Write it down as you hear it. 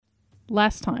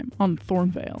Last time on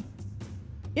Thornvale.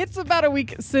 It's about a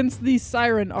week since the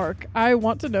Siren arc. I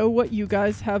want to know what you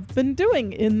guys have been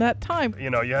doing in that time. You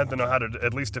know, you had to know how to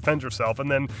at least defend yourself. And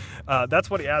then that's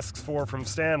what he asks for from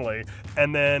Stanley.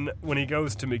 And then when he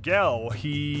goes to Miguel,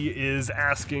 he is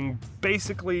asking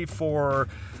basically for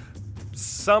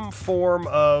some form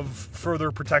of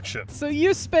further protection. So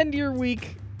you spend your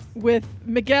week with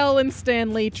Miguel and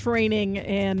Stanley training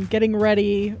and getting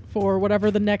ready for whatever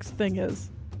the next thing is.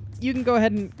 You can go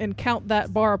ahead and count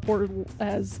that bar portal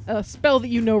as a spell that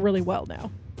you know really well now.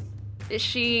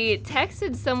 She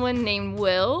texted someone named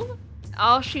Will.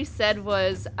 All she said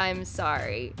was, "I'm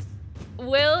sorry."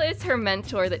 Will is her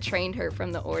mentor that trained her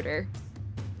from the Order.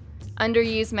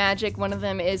 Underused magic, one of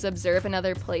them is observe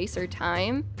another place or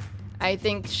time. I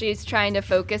think she's trying to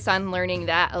focus on learning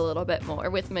that a little bit more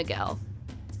with Miguel.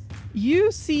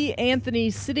 You see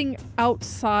Anthony sitting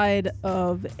outside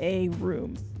of a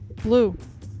room. Blue,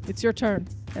 it's your turn.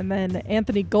 And then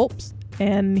Anthony gulps,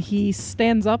 and he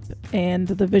stands up, and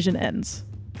the vision ends.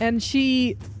 And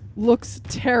she looks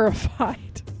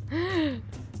terrified.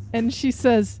 And she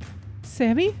says,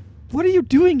 "Sammy, what are you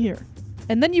doing here?"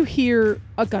 And then you hear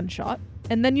a gunshot,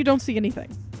 and then you don't see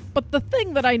anything. But the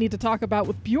thing that I need to talk about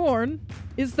with Bjorn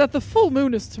is that the full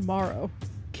moon is tomorrow.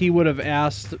 He would have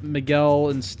asked Miguel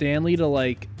and Stanley to,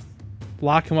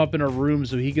 lock him up in a room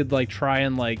so he could, try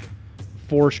and,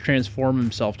 force transform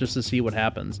himself just to see what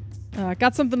happens.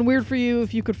 Got something weird for you.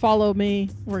 If you could follow me,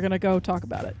 we're going to go talk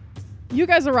about it. You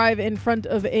guys arrive in front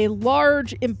of a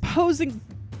large, imposing,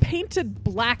 painted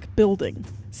black building.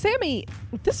 Sammy,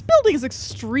 this building is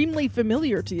extremely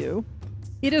familiar to you.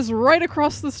 It is right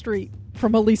across the street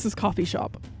from Elisa's coffee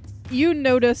shop. You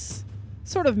notice,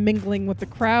 sort of mingling with the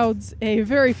crowds, a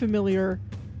very familiar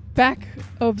back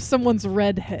of someone's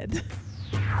red head.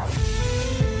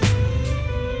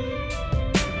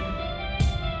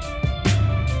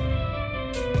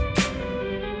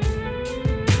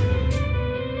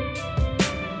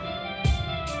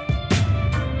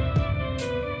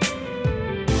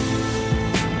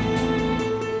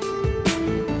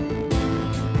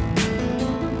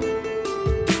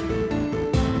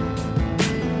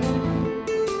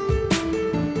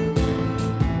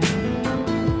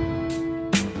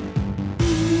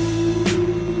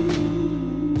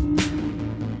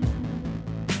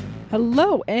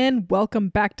 Hello and welcome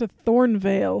back to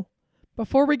Thornvale.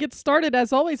 Before we get started,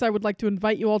 as always, I would like to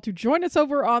invite you all to join us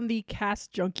over on the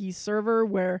Cast Junkies server,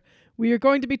 where we are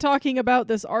going to be talking about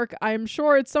this arc, I am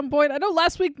sure, at some point. I know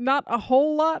last week not a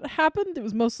whole lot happened. It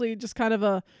was mostly just kind of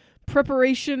a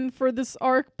preparation for this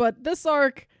arc, but this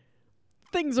arc,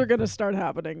 things are going to start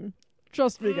happening.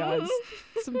 Trust me, guys.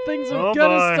 Some things are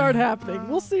going to start happening.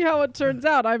 We'll see how it turns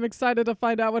out. I'm excited to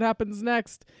find out what happens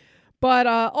next. But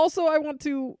also, I want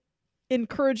to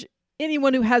encourage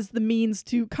anyone who has the means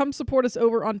to come support us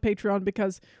over on Patreon,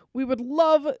 because we would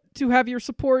love to have your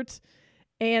support.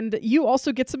 And you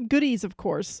also get some goodies, of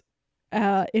course,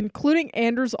 including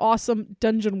Andrew's awesome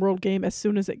Dungeon World game as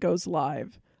soon as it goes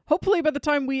live. Hopefully by the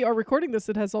time we are recording this,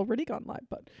 it has already gone live,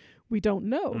 but we don't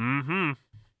know. Mm-hmm.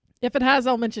 If it has,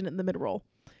 I'll mention it in the mid-roll.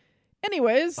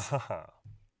 Anyways,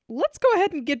 let's go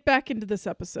ahead and get back into this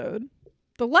episode.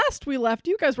 The last we left,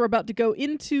 you guys were about to go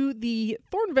into the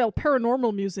Thornvale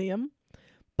Paranormal Museum,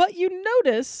 but you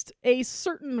noticed a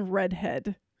certain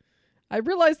redhead. I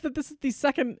realized that this is the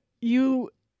second you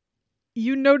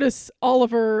notice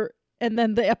Oliver, and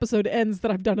then the episode ends that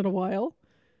I've done in a while.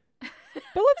 But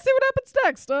let's see what happens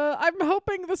next. I'm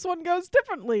hoping this one goes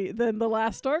differently than the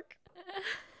last arc.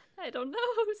 I don't know,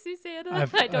 Susanna.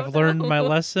 I've learned my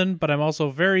lesson, but I'm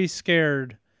also very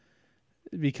scared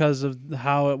because of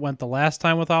how it went the last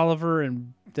time with Oliver,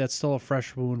 and that's still a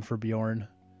fresh wound for Bjorn.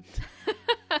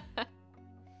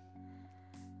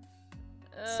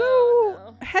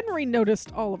 So, Henry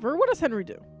noticed Oliver. What does Henry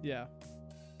do? Yeah.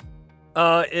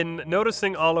 In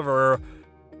noticing Oliver,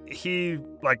 he,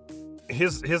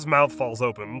 his mouth falls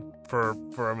open for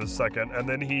a second, and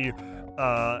then he,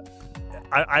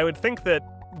 I would think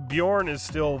that Bjorn is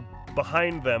still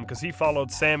behind them because he followed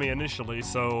Sammy initially,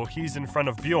 so he's in front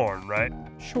of Bjorn, right?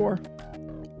 Sure.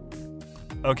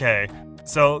 Okay,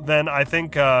 so then I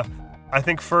think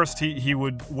first he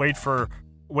would wait for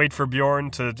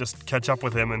Bjorn to just catch up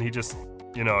with him, and he just,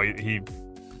 he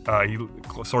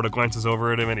sort of glances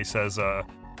over at him and he says,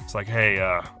 it's like,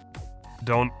 hey,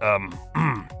 don't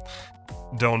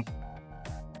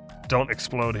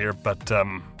explode here, but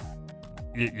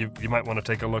you might want to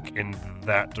take a look in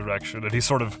that direction. And he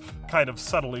sort of kind of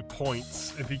subtly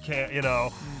points if he can't,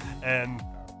 and...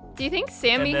 Do you think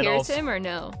Sammy hears him or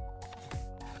no?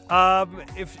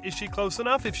 If is she close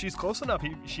enough? If she's close enough,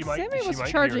 she might. Sammy she was might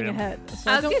charging hear him. ahead.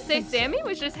 So I was don't gonna say think so. Sammy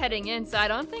was just heading in, so I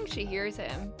don't think she hears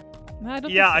him. No, I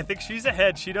don't Yeah, I think think she's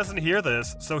ahead. She doesn't hear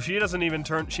this, so she doesn't even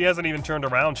turn. She hasn't even turned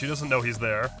around. She doesn't know he's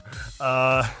there.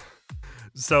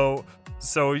 So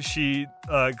she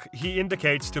he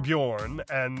indicates to Bjorn,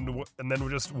 and then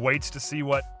just waits to see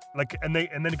what and then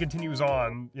it continues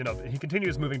on. You know, he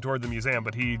continues moving toward the museum,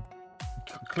 but he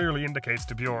clearly indicates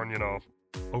to Bjorn, you know,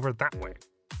 over that way.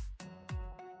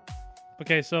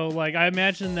 Okay, so like I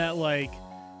imagine that like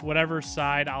whatever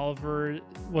side Oliver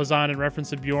was on in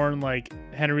reference to Bjorn, like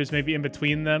Henry was maybe in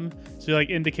between them. So he like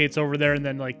indicates over there and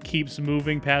then like keeps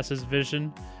moving past his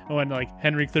vision. And when like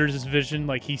Henry clears his vision,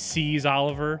 like he sees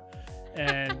Oliver.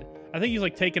 And I think he's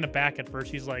like taken aback at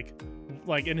first. He's like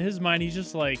in his mind, he's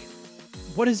just like,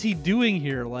 what is he doing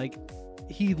here? Like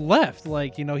he left,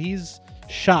 like, you know, he's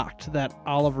shocked that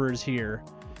Oliver is here.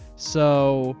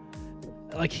 So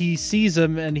like he sees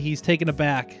him and he's taken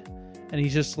aback and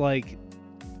he's just like,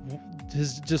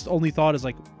 his just only thought is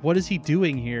like, what is he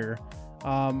doing here?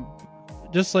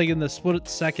 Just like in the split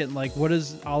second, like what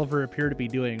does Oliver appear to be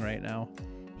doing right now?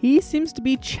 he seems to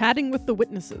be chatting with the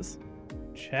witnesses.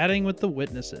 Chatting with the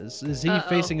witnesses. Is he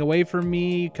facing away from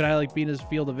me? Could I like be in his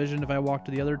field of vision if I walk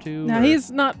to the other two? Now,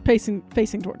 he's not facing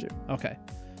towards you. Okay.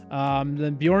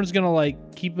 Then Bjorn's gonna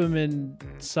like keep him in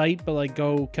sight, but like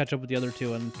go catch up with the other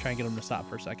two and try and get him to stop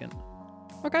for a second.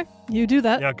 Okay, you do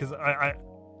that. Yeah, because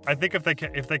I think if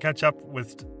they catch up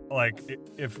with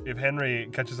if Henry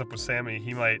catches up with Sammy,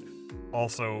 he might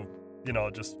also, you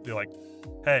know, just be like,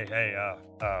 hey,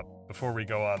 before we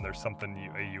go on, there's something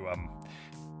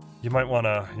you might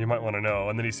wanna know.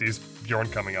 And then he sees Bjorn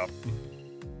coming up.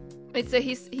 Wait, so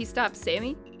he stops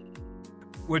Sammy?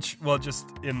 Which, well, just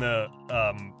in the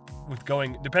with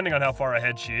going, depending on how far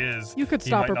ahead she is, You could he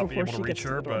stop might her not be before able she to gets reach to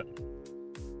her. the door.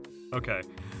 But okay,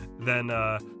 then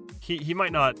he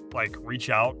might not like reach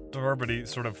out to her, but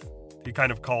he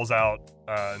kind of calls out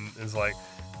and is like,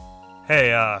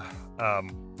 hey,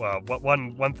 well,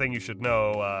 one thing you should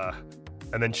know,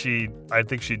 and then I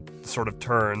think she sort of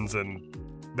turns and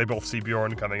they both see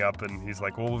Bjorn coming up, and he's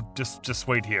like, well, just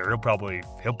wait here. He'll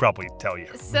probably tell you.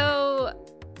 So,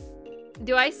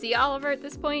 do I see Oliver at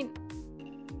this point?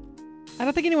 I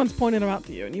don't think anyone's pointed him out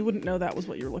to you, and you wouldn't know that was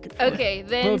what you were looking for. Okay,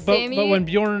 then Sammy. But when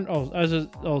Bjorn,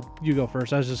 you go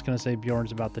first. I was just gonna say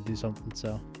Bjorn's about to do something.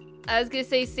 So I was gonna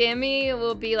say Sammy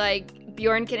will be like,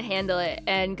 Bjorn can handle it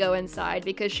and go inside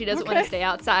because she doesn't want Okay. to stay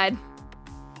outside.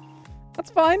 That's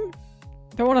fine.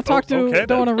 Don't want to talk to. okay, don't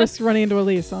then. want to risk running into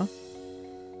Elise, huh?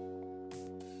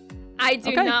 I do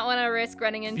Okay. not want to risk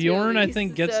running into Bjorn, I Elise,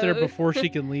 think, gets so- there before she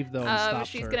can leave though and stops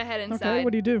she's her. gonna head inside. Okay,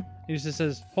 what do you do? He just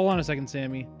says, "Hold on a second,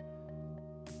 Sammy.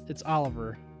 It's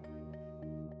Oliver."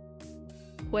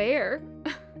 Where?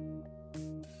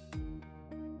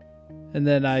 And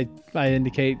then I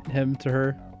indicate him to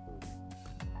her.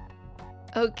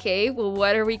 Okay, well,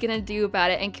 what are we gonna do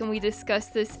about it? And can we discuss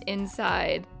this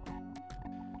inside?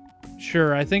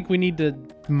 Sure, I think we need to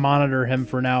monitor him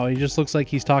for now. He just looks like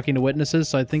he's talking to witnesses,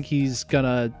 so I think he's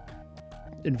gonna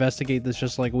investigate this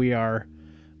just like we are.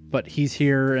 But he's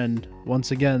here, and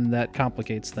once again, that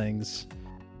complicates things.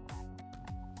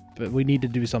 But we need to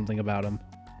do something about him.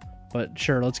 But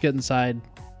sure, let's get inside.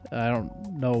 I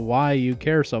don't know why you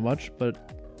care so much, but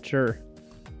sure.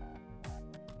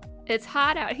 It's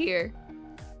hot out here.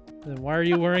 Then why are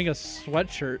you wearing a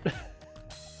sweatshirt?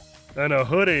 And a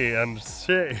hoodie and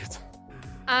shades.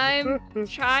 I'm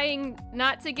trying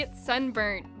not to get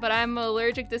sunburnt, but I'm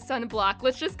allergic to sunblock.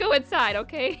 Let's just go inside,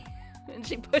 okay? And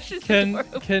she pushes the door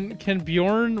open. Can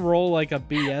Bjorn roll like a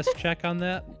BS check on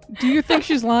that? Do you think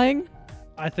she's lying?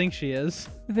 I think she is.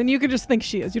 Then you can just think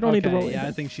she is. You don't need to roll it. Yeah,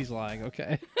 I think she's lying.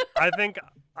 Okay. I think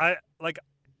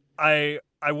I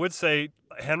would say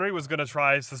Henry was gonna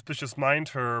try suspicious mind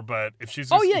her, but if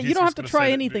she's Oh just, yeah, he's you don't just have to gonna try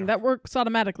say anything. That works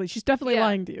automatically. She's definitely Yeah.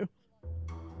 lying to you.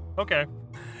 Okay,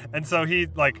 and so he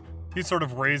sort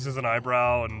of raises an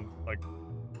eyebrow and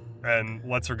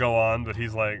lets her go on, but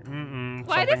he's like,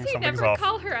 Why does he something's never off.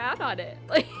 call her out on it?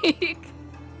 Like,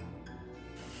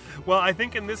 Well, I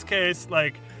think in this case,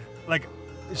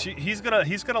 he's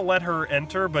gonna let her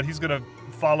enter, but he's gonna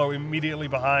follow immediately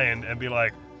behind and be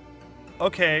like,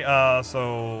 okay,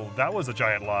 so that was a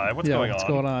giant lie. What's going what's on?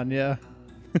 going on? Yeah.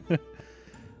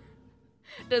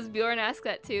 does Bjorn ask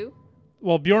that too?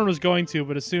 Well, Bjorn was going to,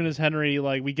 but as soon as Henry,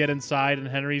 we get inside and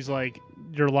Henry's like,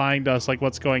 you're lying to us,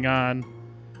 what's going on?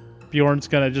 Bjorn's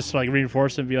gonna just,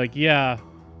 reinforce it and be like, yeah,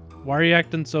 why are you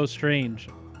acting so strange?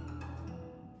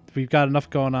 We've got enough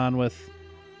going on with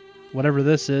whatever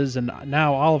this is, and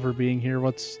now Oliver being here,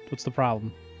 what's the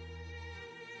problem?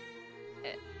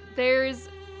 There's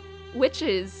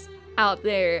witches out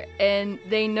there and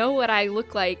they know what I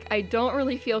look like. I don't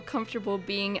really feel comfortable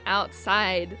being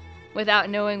outside without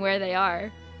knowing where they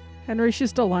are. Henry, she's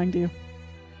still lying to you.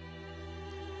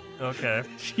 Okay.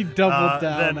 She doubled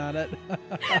down on it.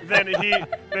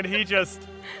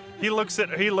 he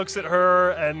looks at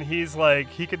her and he's like,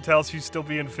 he can tell she's still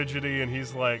being fidgety, and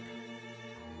he's like,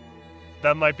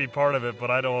 that might be part of it, but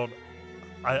I don't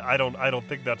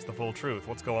think that's the full truth.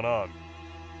 What's going on?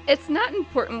 It's not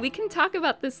important. We can talk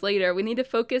about this later. We need to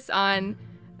focus on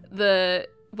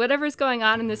whatever's going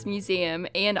on in this museum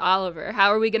and Oliver.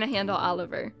 How are we going to handle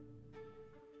Oliver?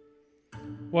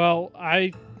 Well,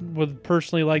 I would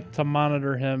personally like to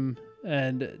monitor him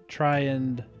and try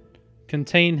and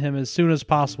contain him as soon as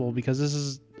possible, because this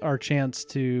is our chance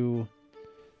to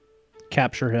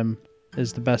capture him,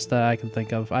 is the best that I can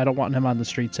think of. I don't want him on the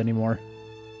streets anymore.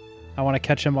 I want to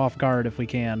catch him off guard if we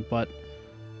can, but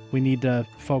we need to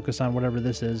focus on whatever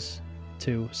this is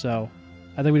too. So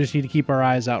I think we just need to keep our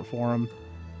eyes out for him.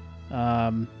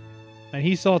 And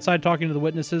he's still outside talking to the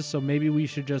witnesses, so maybe we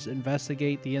should just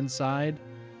investigate the inside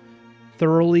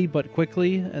thoroughly but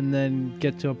quickly, and then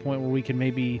get to a point where we can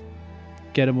maybe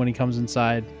get him when he comes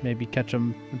inside, maybe catch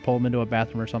him and pull him into a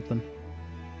bathroom or something.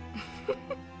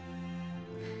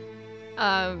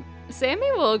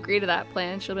 Sammy will agree to that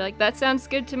plan. She'll be like, that sounds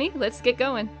good to me. Let's get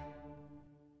going.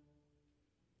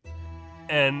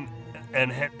 And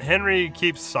Henry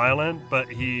keeps silent, but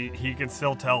he can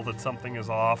still tell that something is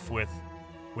off with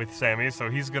Sammy,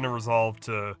 so he's gonna resolve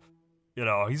to,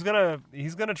 he's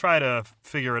gonna try to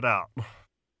figure it out.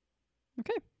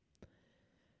 Okay.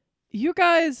 You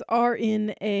guys are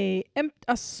in a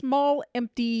small,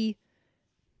 empty,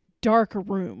 dark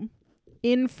room.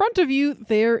 In front of you,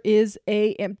 there is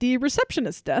a empty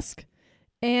receptionist desk.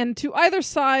 And to either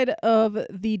side of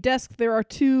the desk, there are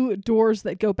two doors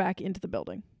that go back into the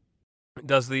building.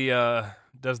 Does the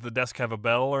desk have a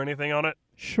bell or anything on it?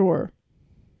 Sure.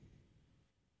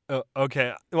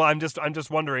 Okay. Well, I'm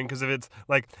just wondering, because if it's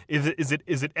like, is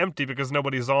it empty because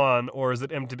nobody's on, or is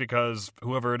it empty because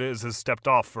whoever it is has stepped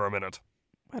off for a minute?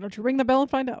 Why don't you ring the bell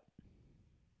and find out?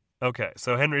 Okay.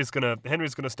 So Henry's gonna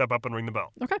step up and ring the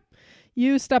bell. Okay.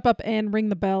 You step up and ring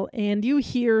the bell, and you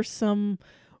hear some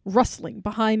rustling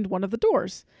behind one of the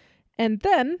doors. And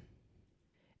then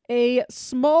a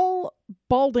small,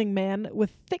 balding man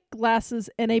with thick glasses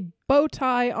and a bow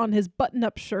tie on his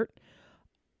button-up shirt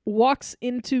walks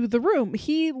into the room.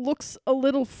 He looks a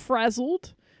little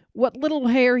frazzled. What little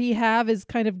hair he have is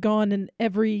kind of gone in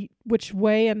every which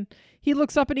way, and he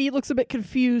looks up and he looks a bit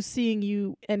confused seeing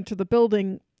you enter the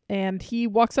building, and he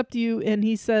walks up to you and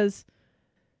he says,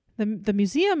 the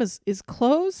museum is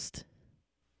closed.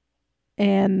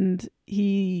 And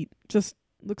he just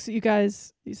looks at you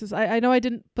guys. He says, I know I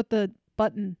didn't put the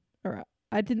button, or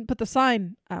I didn't put the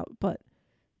sign out, but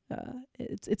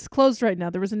it's closed right now.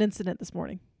 There was an incident this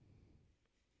morning.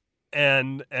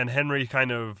 And Henry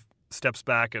kind of steps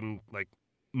back and like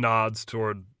nods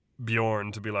toward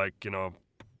Bjorn to be like,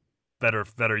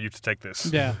 better you to take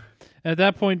this. Yeah. At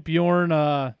that point,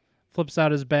 Bjorn flips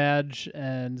out his badge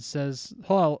and says,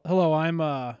 "Hello, I'm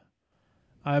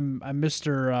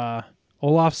Mr.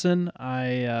 Olafson.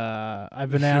 I've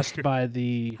been asked by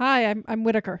the Hi, I'm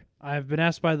Whitaker. I've been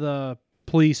asked by the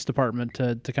police department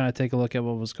to kind of take a look at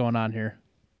what was going on here."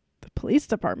 The police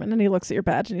department? And he looks at your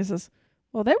badge and he says,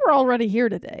 well, they were already here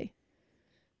today.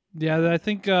 Yeah, I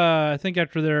think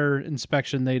after their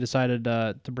inspection, they decided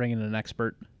to bring in an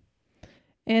expert.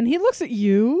 And he looks at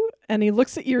you, and he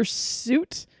looks at your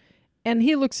suit, and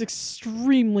he looks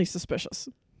extremely suspicious.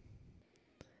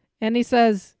 And he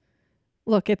says,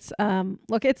 there's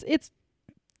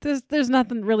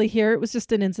nothing really here. It was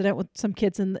just an incident with some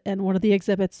kids in one of the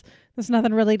exhibits. There's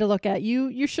nothing really to look at.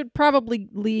 You should probably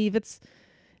leave. It's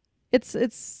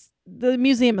the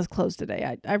museum is closed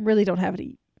today. I really don't have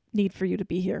any need for you to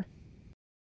be here.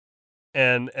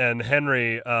 And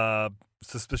Henry,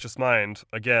 suspicious mind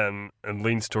again, and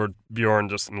leans toward Bjorn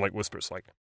just and like whispers like,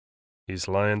 he's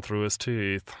lying through his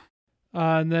teeth.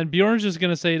 And then Bjorn's just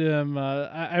going to say to him,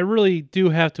 I really do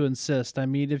have to insist. I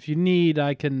mean, if you need,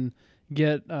 I can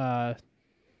get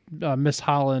Miss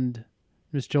Jolene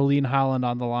Holland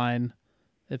on the line,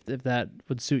 if that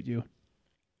would suit you.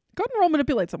 Go ahead and roll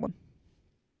manipulate someone.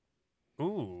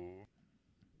 Ooh.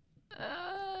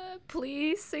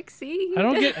 Please succeed. I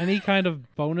don't get any kind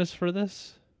of bonus for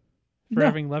this, for No.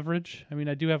 having leverage. I mean,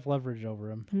 I do have leverage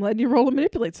over him. I'm letting you roll and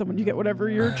manipulate someone. You get whatever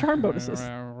your charm bonus is.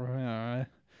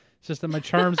 It's just that my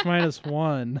charm's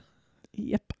 -1.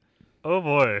 Yep. Oh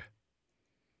boy.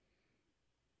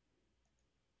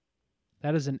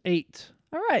 That is an 8.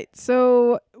 All right.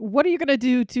 So what are you going to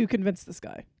do to convince this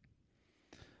guy?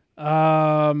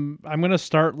 I'm gonna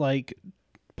start like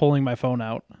pulling my phone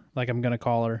out, like I'm gonna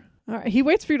call her. All right. He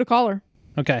waits for you to call her.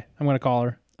 Okay, I'm gonna call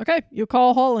her. Okay. You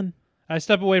call Holland. I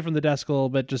step away from the desk a little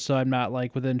bit just so I'm not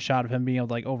like within shot of him being able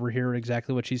to like overhear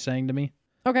exactly what she's saying to me.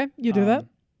 Okay. You do that.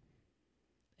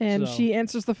 And so- she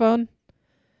answers the phone.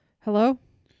 Hello?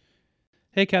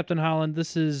 Hey, Captain Holland,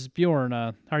 this is Bjorn.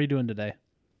 How are you doing today?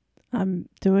 I'm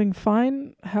doing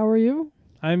fine. How are you?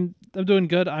 I'm doing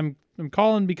good. I'm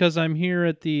calling because I'm here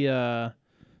at the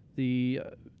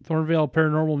Thornvale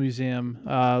Paranormal Museum,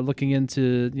 looking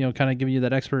into kind of giving you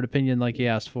that expert opinion like you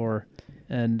asked for,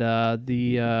 and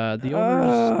the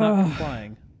owner's not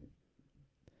complying.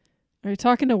 Are you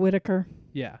talking to Whitaker?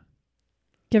 Yeah.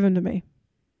 Give him to me.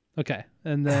 Okay.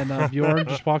 And then Bjorn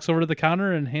just walks over to the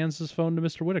counter and hands his phone to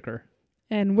Mr. Whitaker.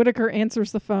 And Whitaker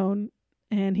answers the phone,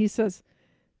 and he says,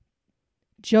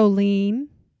 Jolene.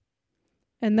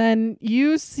 And then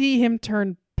you see him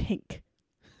turn pink.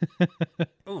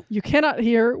 You cannot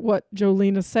hear what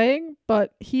Jolene is saying,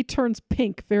 but he turns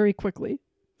pink very quickly.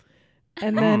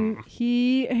 And then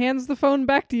he hands the phone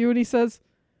back to you, and he says,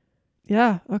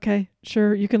 yeah, okay,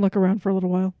 sure, you can look around for a little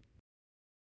while.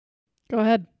 Go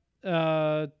ahead.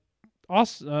 Or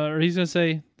he's going to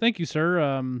say, thank you,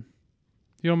 sir.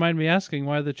 You don't mind me asking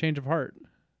why the change of heart?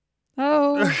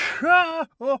 Oh,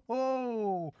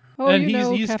 Oh. And you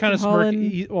know, he's Captain kind of Holland.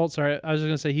 smirking. Well, sorry, I was just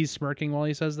going to say he's smirking while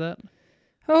he says that.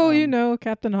 You know,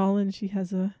 Captain Holland, she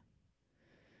has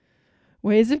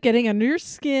ways of getting under your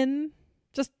skin.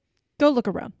 Just go look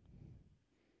around.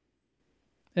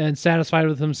 And satisfied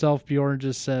with himself, Bjorn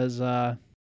just says,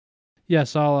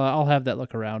 yes, I'll have that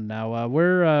look around now.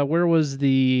 Where was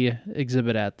the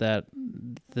exhibit at that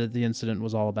the incident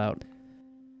was all about?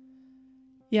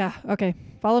 Yeah, okay.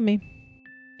 Follow me.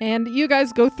 And you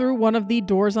guys go through one of the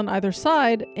doors on either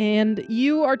side, and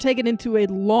you are taken into a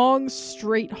long,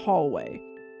 straight hallway.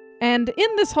 And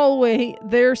in this hallway,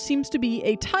 there seems to be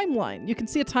a timeline. You can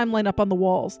see a timeline up on the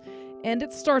walls. And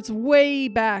it starts way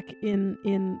back in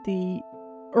the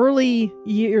early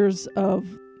years of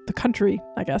the country,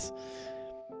 I guess.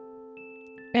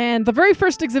 And the very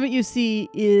first exhibit you see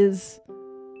is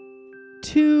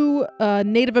two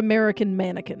Native American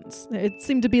mannequins. It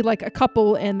seemed to be like a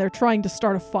couple, and they're trying to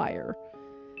start a fire.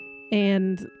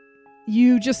 And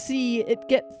you just see it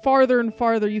get farther and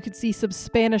farther. You could see some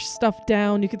Spanish stuff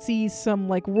down. You could see some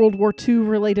like World War II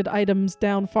related items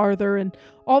down farther, and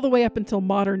all the way up until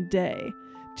modern day.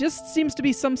 Just seems to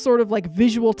be some sort of like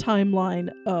visual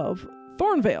timeline of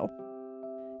Thornvale.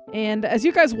 And as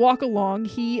you guys walk along,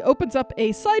 he opens up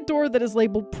a side door that is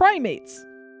labeled Primates.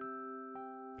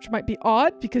 Which might be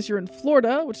odd because you're in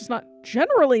Florida, which is not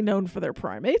generally known for their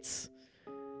primates.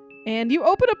 And you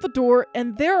open up the door,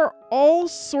 and there are all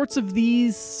sorts of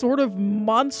these sort of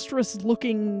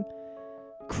monstrous-looking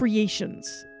creations.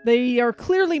 They are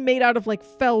clearly made out of, like,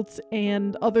 felt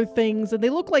and other things, and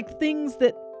they look like things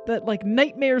that like,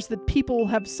 nightmares that people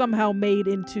have somehow made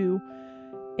into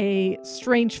a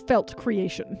strange felt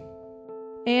creation.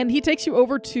 And he takes you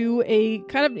over to a,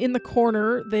 kind of in the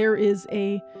corner, there is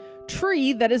a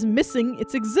tree that is missing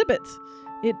its exhibit.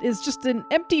 It is just an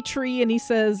empty tree, and he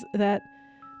says that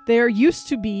there used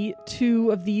to be two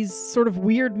of these sort of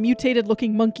weird mutated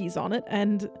looking monkeys on it,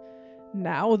 and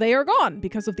now they are gone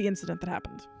because of the incident that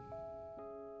happened.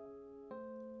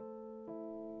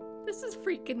 This is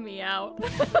freaking me out.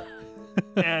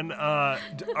 And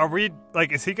are we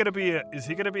like? Is he gonna be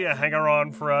a hanger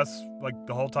on for us like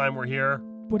the whole time we're here?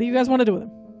 What do you guys want to do with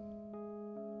him?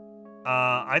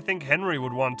 I think Henry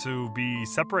would want to be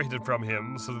separated from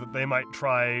him so that they might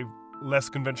try less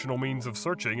conventional means of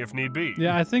searching if need be.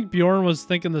 Yeah, I think Bjorn was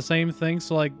thinking the same thing.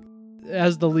 So, like,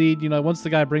 as the lead, once the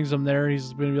guy brings him there,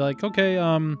 he's going to be like, okay,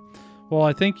 well,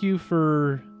 I thank you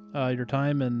for your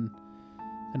time and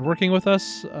working with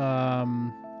us.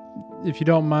 If you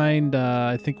don't mind,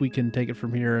 I think we can take it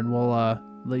from here, and we'll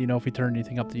let you know if we turn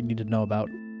anything up that you need to know about.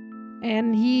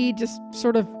 And he just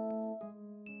sort of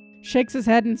shakes his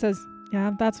head and says,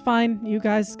 yeah, that's fine. You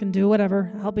guys can do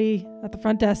whatever. I'll be at the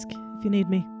front desk if you need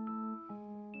me.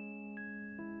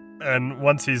 And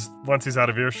once he's out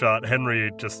of earshot,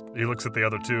 Henry he looks at the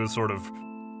other two, sort of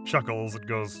chuckles and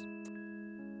goes,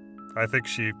 I think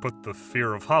she put the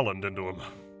fear of Holland into him.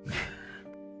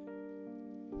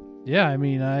 Yeah, I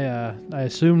mean, I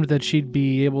assumed that she'd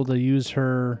be able to use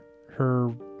her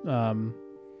her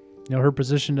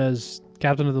position as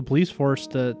captain of the police force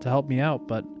to help me out,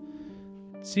 but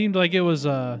it seemed like it was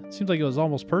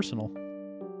almost personal.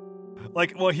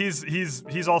 Like, well,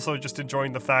 he's also just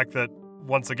enjoying the fact that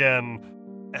once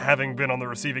again, having been on the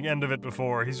receiving end of it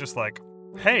before, he's just like,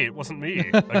 hey, it wasn't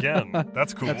me again.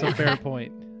 That's cool. That's a fair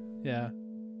point. Yeah.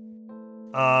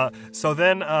 So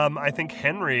then I think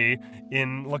Henry,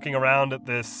 in looking around at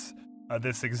this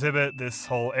exhibit, this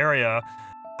whole area,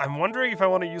 I'm wondering if I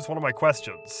want to use one of my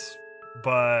questions,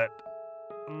 but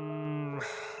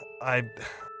I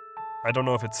don't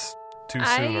know if it's too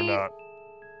soon or not.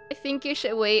 I think you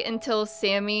should wait until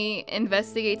Sammy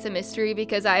investigates a mystery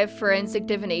because I have forensic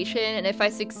divination, and if I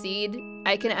succeed,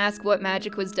 I can ask what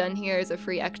magic was done here as a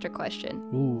free extra question.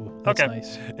 Ooh, that's Okay.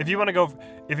 nice. If you want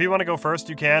to go first,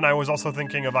 you can. I was also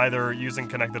thinking of either using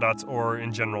Connect the Dots or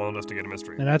in general investigate a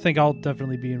mystery. And I think I'll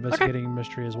definitely be investigating a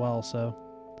mystery as well, so.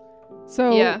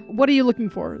 So, Yeah. what are you looking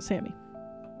for, Sammy?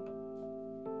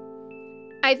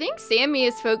 I think Sammy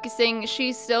is focusing.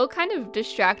 She's still kind of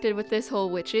distracted with this whole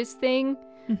witches thing.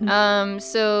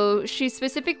 So she's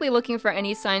specifically looking for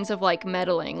any signs of like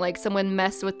meddling, like someone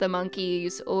messed with the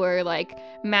monkeys, or like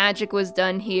magic was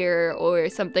done here, or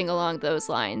something along those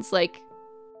lines. Like,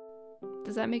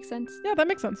 does that make sense? Yeah, that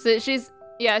makes sense. So she's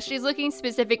looking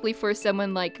specifically for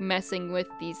someone like messing with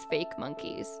these fake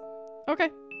monkeys. Okay.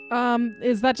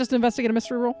 Is that just investigate a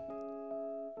mystery roll?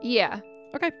 Yeah.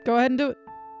 Okay, go ahead and do it.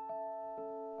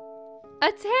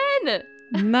 A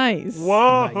 10! Nice.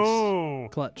 Whoa!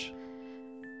 Clutch.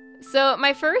 So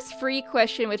my first free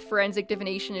question with forensic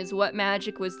divination is what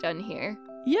magic was done here?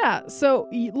 Yeah, so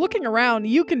looking around,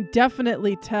 you can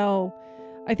definitely tell.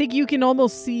 I think you can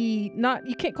almost see,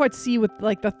 you can't quite see with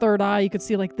like the third eye, you could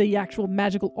see like the actual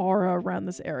magical aura around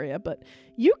this area, but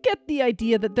you get the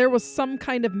idea that there was some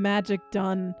kind of magic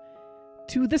done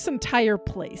to this entire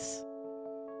place.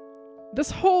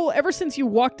 Ever since you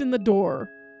walked in the door,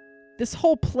 this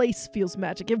whole place feels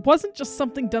magic. It wasn't just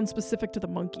something done specific to the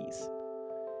monkeys.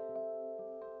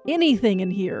 Anything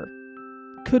in here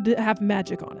could have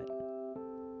magic on it.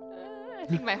 I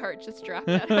think my heart just dropped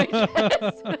out of my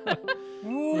chest.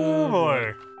 Oh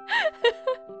boy.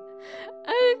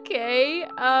 Okay.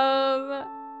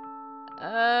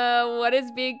 What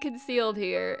is being concealed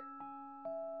here?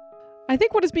 I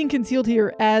think what is being concealed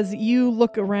here as you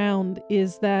look around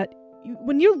is that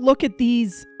when you look at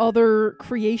these other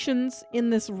creations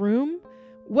in this room,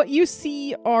 what you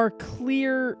see are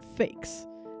clear fakes.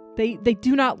 They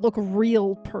do not look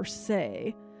real per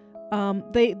se.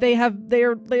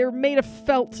 They're made of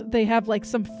felt. They have like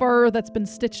some fur that's been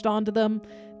stitched onto them.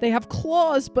 They have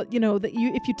claws, but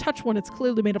if you touch one, it's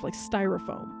clearly made of like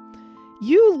styrofoam.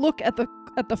 You look at the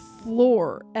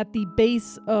floor at the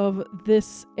base of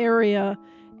this area,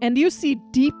 and you see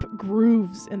deep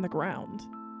grooves in the ground,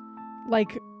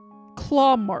 like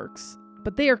claw marks,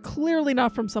 but they are clearly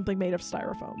not from something made of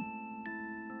styrofoam.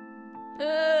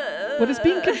 What is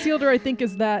being concealed here, I think,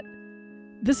 is that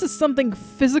this is something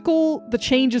physical. The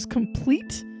change is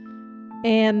complete,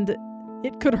 and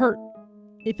it could hurt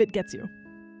if it gets you.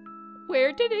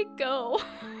 Where did it go?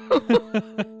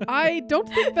 I don't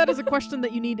think that is a question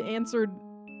that you need answered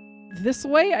this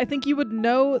way. I think you would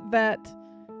know that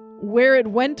where it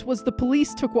went was the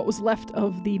police took what was left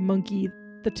of the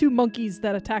two monkeys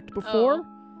that attacked before.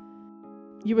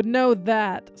 You would know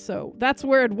that, so that's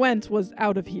where it went, was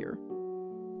out of here.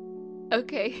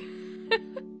 Okay.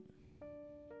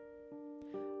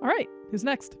 All right, who's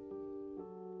next?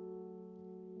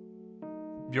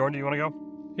 Bjorn, do you want to go?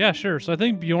 Yeah, sure. So I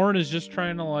think Bjorn is just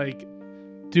trying to like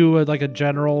do a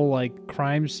general like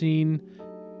crime scene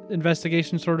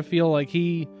investigation sort of feel. Like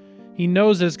he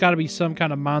knows there's got to be some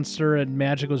kind of monster and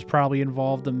magic was probably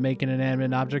involved in making an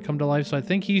inanimate object come to life. So I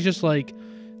think he's just like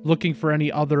looking for any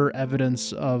other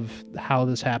evidence of how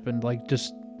this happened. Like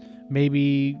just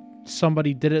maybe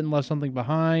somebody did it and left something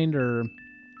behind, or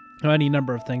any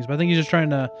number of things. But I think he's just trying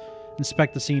to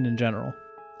inspect the scene in general.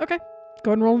 Okay,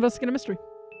 go ahead and roll investigate a mystery.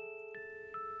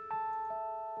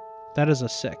 That is a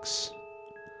 6.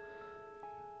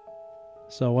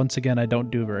 So once again, I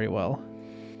don't do very well.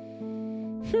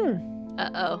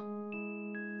 Uh-oh.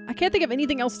 I can't think of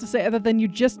anything else to say other than you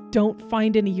just don't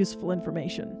find any useful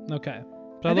information. Okay.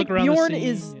 So I look think around Bjorn the scene.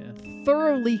 is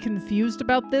thoroughly confused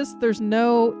about this. There's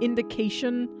no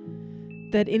indication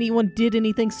that anyone did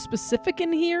anything specific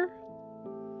in here.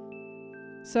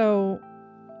 So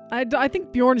I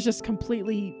think Bjorn is just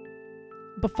completely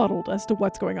befuddled as to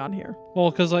what's going on here.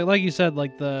 Well, because like you said,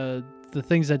 like the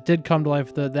things that did come to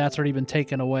life, that's already been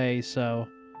taken away. So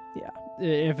Yeah.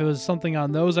 if it was something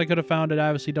on those, I could have found it. I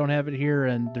obviously don't have it here,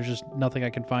 and there's just nothing I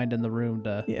can find in the room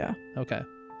to. Yeah. Okay.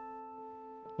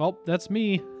 Well, that's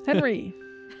me. Henry.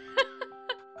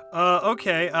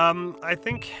 Okay. I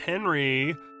think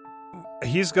Henry,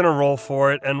 he's gonna roll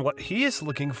for it, and what he is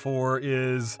looking for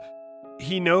is,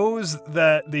 he knows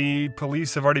that the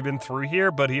police have already been through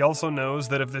here, but he also knows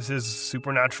that if this is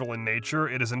supernatural in nature,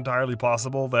 it is entirely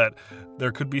possible that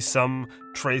there could be some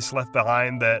trace left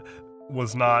behind that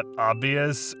was not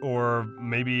obvious, or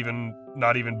maybe even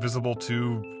not even visible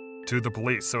to the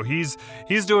police. So he's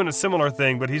doing a similar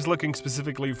thing, but he's looking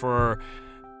specifically for,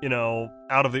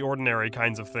 out of the ordinary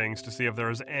kinds of things to see if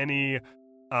there's any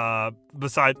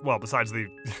besides the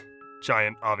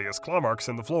giant obvious claw marks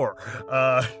in the floor.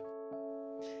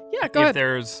 Yeah, go if ahead.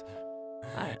 there's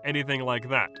anything like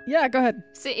that. Yeah, go ahead.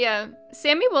 So, yeah,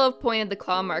 Sammy will have pointed the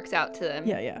claw marks out to them.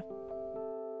 Yeah.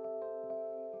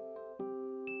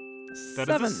 That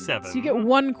is a 7. So you get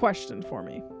one question for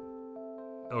me.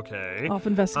 Okay. Off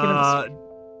investigative mystery.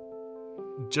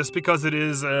 Just because it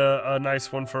is a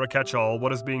nice one for a catch-all,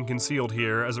 what is being concealed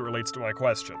here as it relates to my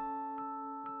question?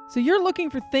 So you're looking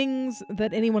for things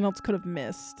that anyone else could have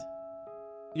missed.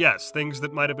 Yes, things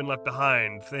that might have been left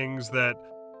behind, things that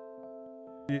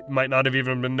might not have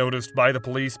even been noticed by the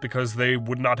police because they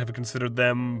would not have considered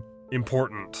them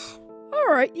important. All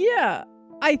right, yeah.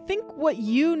 I think what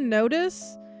you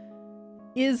notice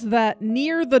is that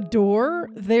near the door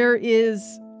there is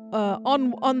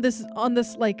on this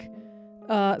like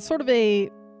sort of a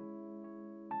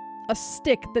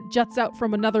stick that juts out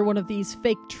from another one of these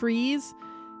fake trees.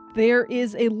 There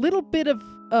is a little bit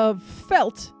of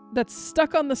felt that's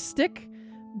stuck on the stick,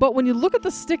 but when you look at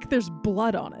the stick, there's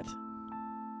blood on it.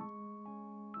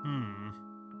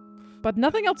 But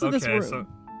nothing else in this room.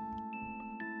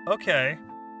 Okay.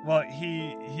 Well,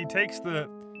 he takes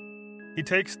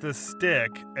the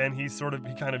stick and he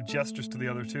kind of gestures to the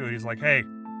other two. He's like, "Hey,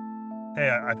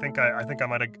 I think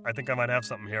I might have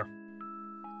something here."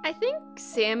 I think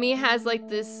Sammy has like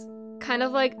this kind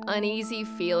of like uneasy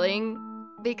feeling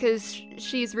because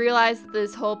she's realized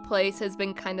this whole place has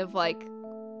been kind of like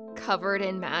covered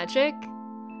in magic.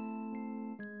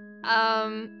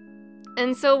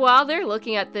 And so while they're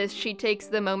looking at this, she takes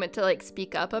the moment to like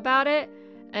speak up about it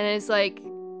and is like,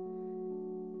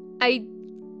 I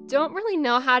don't really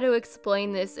know how to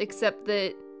explain this except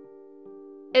that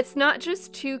it's not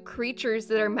just two creatures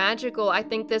that are magical. I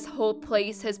think this whole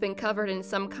place has been covered in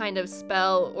some kind of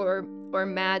spell or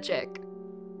magic.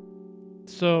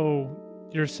 So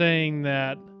you're saying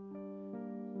that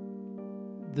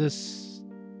this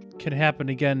can happen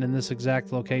again in this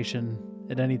exact location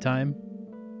at any time?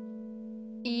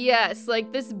 Yes,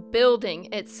 like this building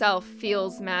itself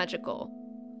feels magical.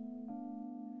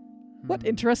 What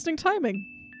interesting timing.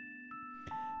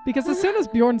 Because as soon as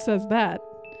Bjorn says that,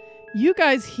 you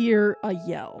guys hear a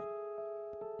yell,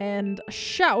 and a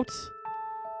shout,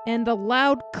 and a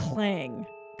loud clang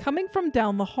coming from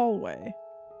down the hallway.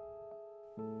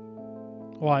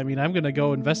 Well, I mean, I'm going to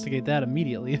go investigate that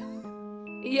immediately.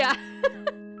 Yeah.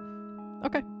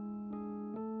 Okay.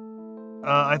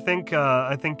 I think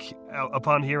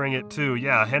upon hearing it too,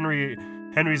 yeah,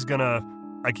 Henry's gonna,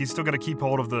 like, he's still gonna keep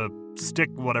hold of the stick,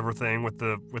 whatever thing with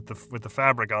the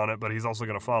fabric on it, but he's also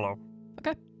gonna follow.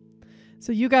 Okay.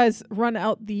 So you guys run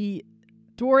out the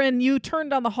door and you turn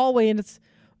down the hallway, and it's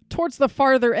towards the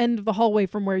farther end of the hallway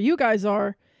from where you guys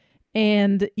are,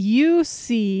 and you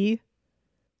see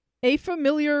a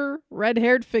familiar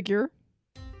red-haired figure,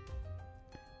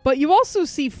 but you also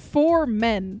see 4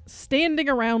 men standing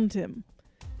around him,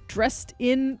 dressed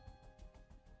in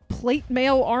plate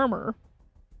mail armor.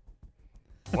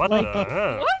 What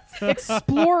the?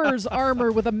 Explorer's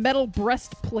armor with a metal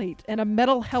breastplate and a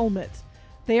metal helmet.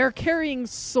 They are carrying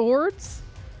swords,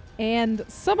 and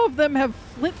some of them have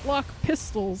flintlock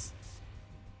pistols.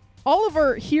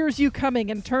 Oliver hears you coming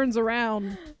and turns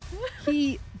around.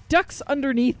 He ducks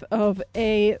underneath of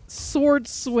a sword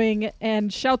swing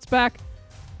and shouts back,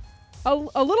 a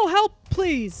little help,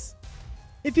 please,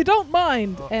 if you don't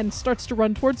mind, and starts to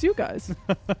run towards you guys.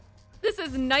 This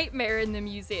is Nightmare in the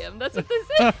Museum. That's what this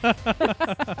is.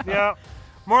 Yeah.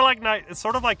 More like night. It's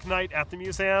sort of like night at the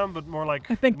museum, but more like.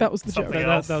 I think that was the joke. something That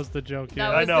else. was the joke, yeah.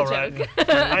 That was I know, the right? joke.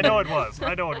 I know it was.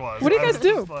 What do you I guys was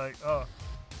do? just like, oh.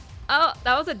 Oh,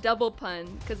 that was a double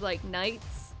pun, because like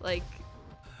knights, like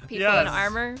people Yes. in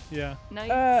armor, Yeah.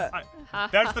 knights.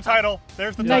 There's the title.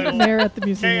 There's the title. Nightmare at the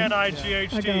museum.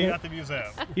 KNIGHT I got it. at the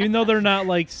museum. Even though they're not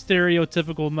like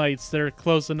stereotypical knights, they're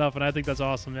close enough, and I think that's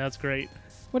awesome. That's great.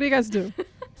 What do you guys do?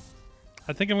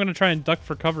 I think I'm going to try and duck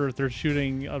for cover if they're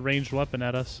shooting a ranged weapon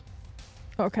at us.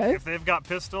 Okay. If they've got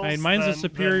pistols, I mean, mine's a then-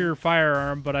 superior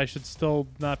firearm, but I should still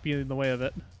not be in the way of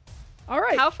it. All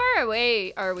right. How far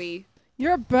away are we?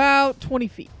 You're about 20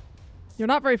 feet. You're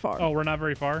not very far. Oh, we're not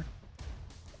very far?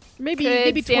 Maybe Could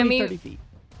 20, Sammy- 30 feet.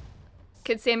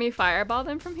 Could Sammy fireball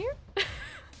them from here?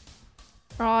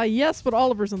 Yes, but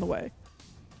Oliver's in the way.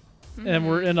 And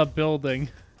we're in a building.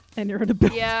 And you're in a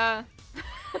building. Yeah,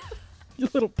 You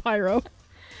little pyro.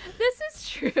 this is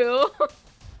true.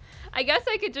 I guess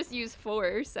I could just use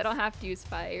force. I don't have to use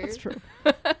fire. That's true.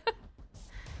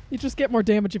 You just get more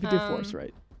damage if you do Um, force,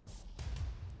 right?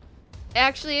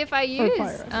 Actually, if I Or use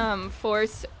fire,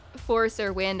 force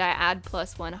or wind, I add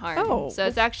 +1 harm. Oh. So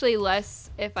it's actually less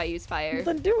if I use fire.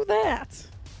 Then do that.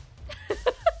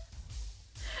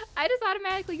 I just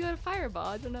automatically go to fireball.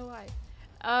 I don't know why.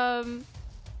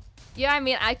 Yeah, I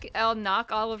mean, I'll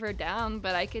knock Oliver down,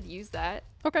 but I could use that.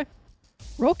 Okay.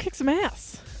 Roll kick some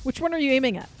ass. Which one are you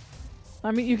aiming at?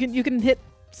 I mean, you can hit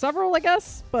several, I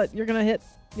guess, but you're not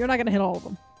gonna hit all of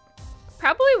them.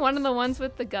 Probably one of the ones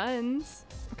with the guns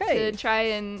Okay. to try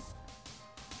and.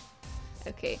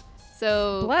 Okay,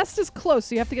 so Blast is close,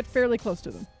 so you have to get fairly close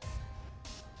to them.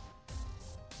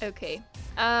 okay,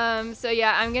 so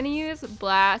yeah, I'm gonna use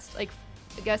blast, like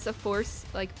I guess a force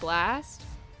like blast.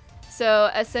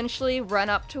 So essentially, run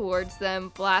up towards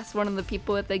them, blast one of the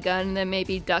people with the gun, and then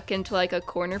maybe duck into like a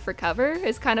corner for cover.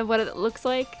 Is kind of what it looks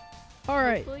like. All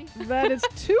right. Hopefully. That is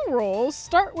 2 rolls.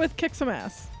 Start with kick some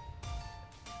ass.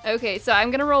 Okay, so I'm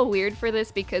gonna roll weird for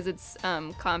this because it's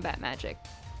combat magic.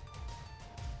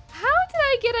 How did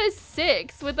I get a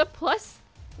 6 with a plus?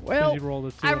 Well, you rolled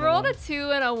a 2. I and a rolled a 1.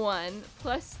 2 and a 1.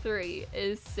 +3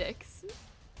 is 6.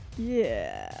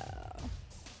 yeah.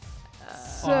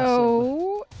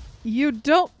 So you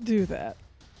don't do that.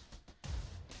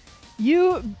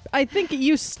 I think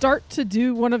you start to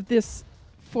do one of these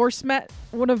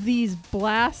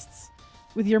blasts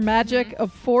with your magic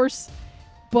of force,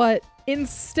 but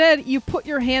instead you put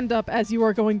your hand up as you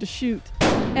are going to shoot,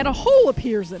 and a hole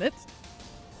appears in it.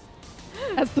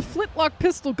 As the flintlock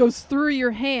pistol goes through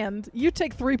your hand, you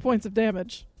take 3 points of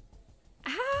damage.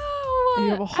 Ow! And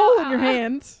you have a hole in your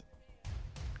hand.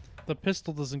 The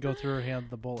pistol doesn't go through her hand.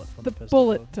 The bullet from The the pistol.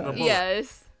 bullet does. does.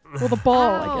 Yes. Well, the ball,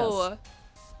 I Ow. guess,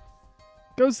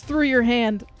 goes through your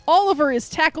hand. Oliver is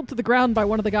tackled to the ground by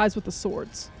one of the guys with the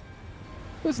swords.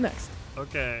 Who's next?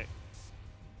 Okay.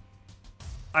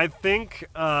 I think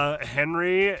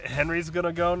Henry's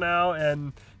gonna go now,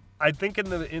 and I think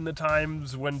in the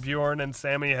times when Bjorn and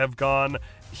Sammy have gone,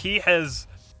 he has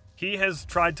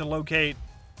tried to locate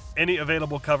any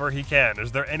available cover he can.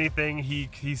 Is there anything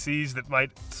he sees that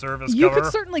might serve as You cover?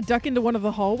 could certainly duck into one of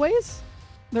the hallways.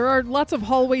 There are lots of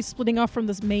hallways splitting off from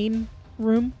this main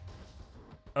room.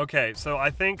 Okay, so I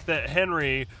think that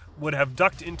Henry would have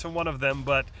ducked into one of them,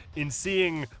 but in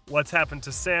seeing what's happened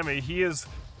to Sammy, he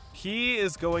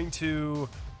is going to,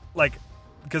 like,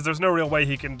 because there's no real way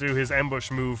he can do his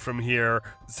ambush move from here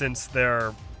since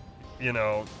they're,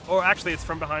 or actually it's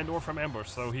from behind or from ambush,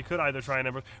 so he could either try and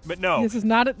ambush, but no.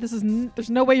 There's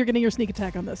no way you're getting your sneak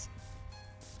attack on this.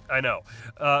 I know.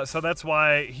 So that's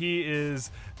why he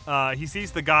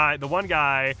sees the one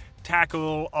guy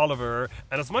tackle Oliver,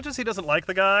 and as much as he doesn't like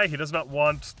the guy, he does not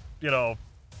want,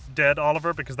 dead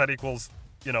Oliver, because that equals,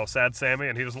 sad Sammy,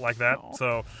 and he doesn't like that.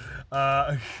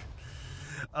 Aww.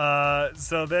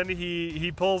 So then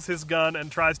he pulls his gun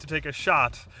and tries to take a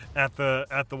shot at the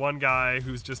one guy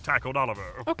who's just tackled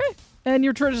Oliver. Okay. And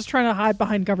you're just trying to hide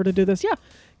behind cover to do this. Yeah.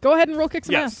 Go ahead and roll kick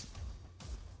some ass.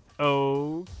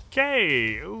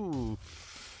 Okay. Ooh.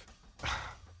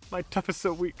 My tough is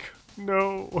so weak.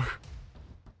 No.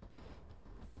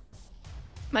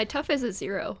 My tough is a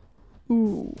 0.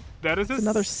 Ooh. That is It's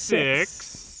another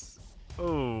 6.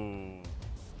 Oh.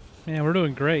 Man, we're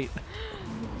doing great.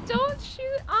 Don't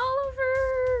shoot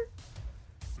Oliver!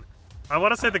 I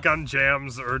want to say the gun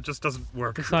jams or it just doesn't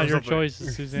work. It's or not your something. choice.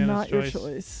 It's Susanna's Not your choice.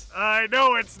 choice. I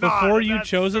know it's not. Before and you that's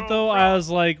chose it, so though, wrong. I was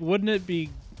like, wouldn't it be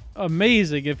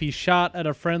amazing if he shot at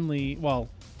a friendly, well,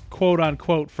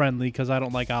 quote-unquote friendly, because I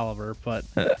don't like Oliver, but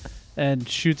and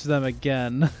shoots them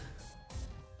again.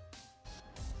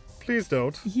 Please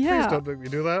don't. Yeah. Please don't make me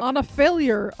do that. On a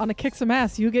failure, on a kick some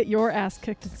ass, you get your ass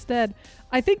kicked instead.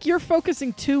 I think you're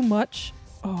focusing too much.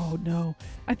 Oh, no.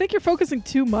 I think you're focusing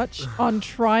too much on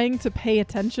trying to pay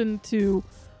attention to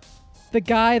the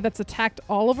guy that's attacked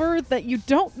Oliver that you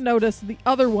don't notice the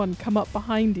other one come up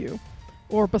behind you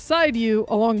or beside you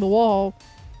along the wall.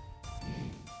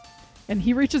 And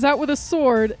he reaches out with a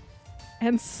sword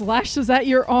and slashes at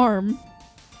your arm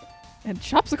and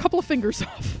chops a couple of fingers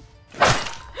off.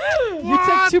 You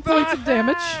take 2 points of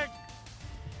damage.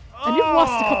 And you've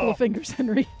lost a couple of fingers,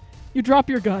 Henry. You drop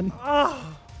your gun. Oh.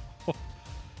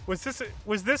 Was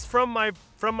this from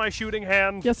my shooting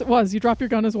hand? Yes, it was. You drop your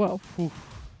gun as well. Oh.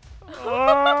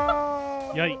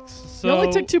 Yikes. So You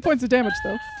only take 2 points of damage,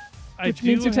 though, which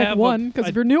means you take 1 because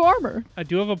of your new armor. I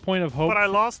do have a point of hope. But I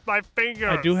lost my finger.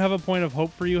 I do have a point of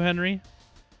hope for you, Henry.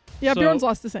 Yeah, So- Bjorn's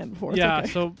lost his hand before. It's Yeah, okay.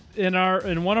 so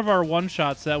in one of our one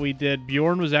shots that we did,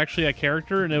 Bjorn was actually a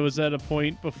character, and it was at a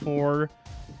point before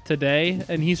today,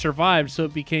 and he survived, so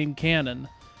it became canon.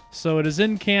 So it is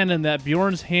in canon that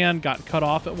Bjorn's hand got cut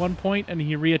off at one point, and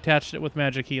he reattached it with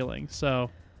magic healing. So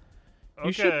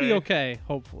you should be okay,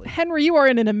 hopefully. Henry, you are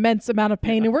in an immense amount of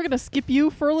pain, and we're going to skip you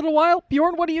for a little while.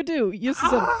 Bjorn, what do you do? This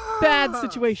is a bad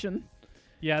situation.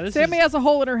 Yeah, Sammy has a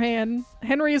hole in her hand.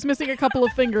 Henry is missing a couple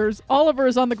of fingers. Oliver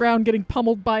is on the ground getting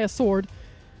pummeled by a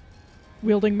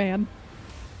sword-wielding man.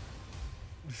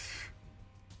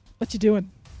 What you doing?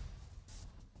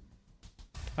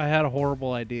 I had a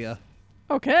horrible idea.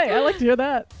 Okay, I like to hear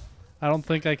that. I don't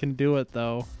think I can do it,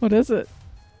 though. What is it?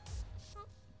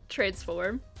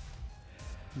 Transform.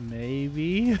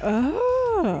 Maybe.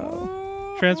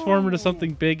 Oh. Transform into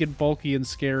something big and bulky and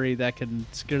scary that can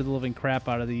scare the living crap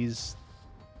out of these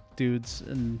dudes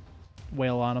and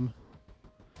wail on them.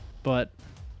 But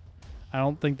I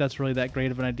don't think that's really that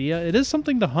great of an idea. It is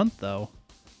something to hunt, though.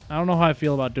 I don't know how I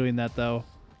feel about doing that, though.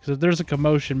 Because if there's a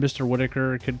commotion, Mr.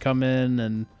 Whitaker could come in,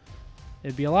 and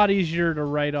it'd be a lot easier to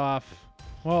write off.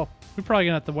 Well, we're probably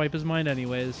going to have to wipe his mind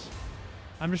anyways.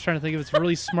 I'm just trying to think if it's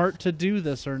really smart to do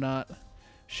this or not.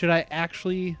 Should I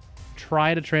actually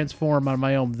try to transform on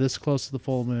my own this close to the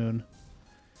full moon?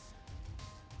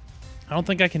 I don't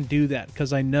think I can do that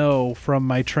because I know from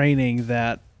my training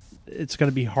that it's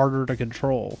going to be harder to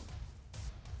control.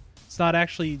 It's not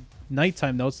actually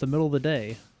nighttime, though. It's the middle of the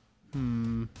day.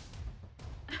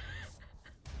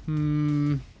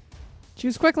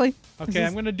 Choose quickly. Okay,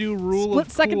 I'm going to do rule split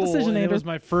of second cool, decision, and it Andrew. was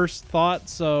my first thought,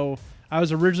 so I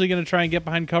was originally going to try and get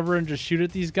behind cover and just shoot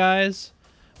at these guys,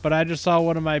 but I just saw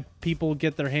one of my people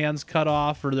get their hands cut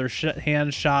off or their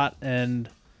hands shot, and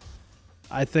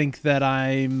I think that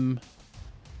I'm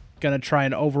going to try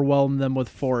and overwhelm them with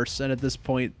force, and at this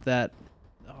point that...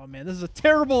 Oh, man, this is a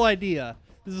terrible idea.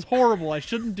 This is horrible. I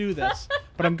shouldn't do this,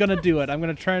 but I'm going to do it. I'm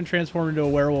going to try and transform into a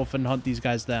werewolf and hunt these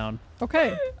guys down.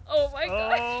 Okay. Oh my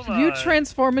gosh. You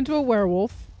transform into a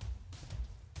werewolf.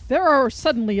 There are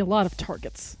suddenly a lot of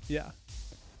targets. Yeah.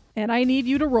 And I need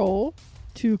you to roll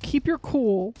to keep your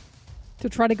cool to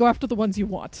try to go after the ones you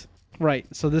want. Right,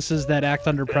 so this is that act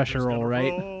under pressure Andrew's roll,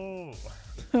 gonna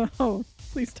right? roll. Oh,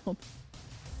 please don't.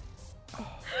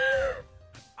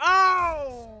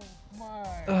 Oh!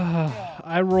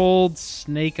 I rolled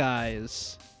Snake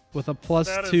Eyes with a That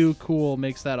 +2 cool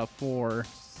makes that a 4.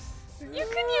 You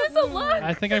can use a luck.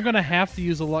 I think I'm going to have to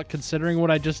use a luck considering what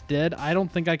I just did. I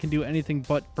don't think I can do anything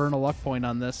but burn a luck point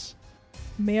on this.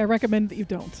 May I recommend that you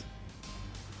don't?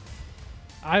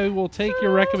 I will take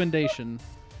your recommendation.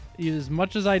 As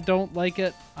much as I don't like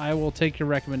it, I will take your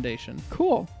recommendation.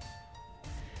 Cool.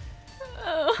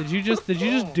 Oh. Did you just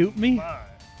dupe me? My.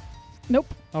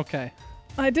 Nope, Okay.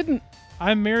 I didn't.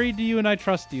 I'm married to you and I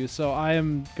trust you, so I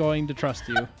am going to trust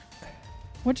you.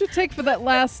 What'd you take for that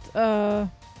last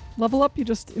level up? You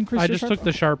just increased I your just sharp? took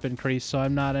the sharp increase, so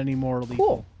I'm not any more lethal.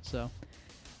 Cool. So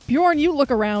Bjorn, you look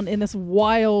around in this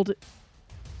wild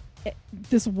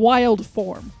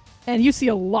form, and you see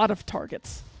a lot of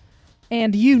targets,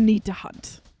 and you need to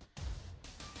hunt.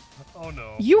 Oh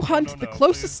no. You No, hunt no, the no,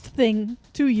 closest thing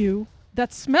to you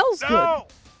that smells please. good. No!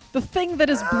 The thing that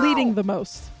is bleeding the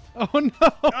most. Oh no!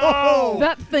 No!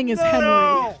 That thing is No!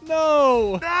 Henry.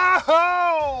 No!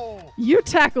 No! You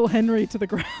tackle Henry to the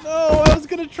ground No! I was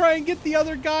gonna try and get the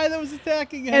other guy that was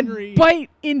attacking Henry. and bite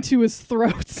into his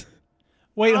throat.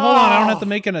 Wait, hold on. I don't have to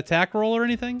make an attack roll or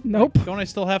anything? Nope. Like, don't I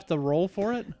still have to roll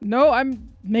for it? No, I'm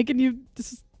making you.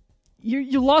 This is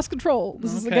you lost control.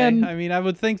 This is Okay. again. I mean, I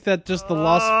would think that just the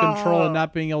loss of control and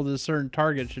not being able to discern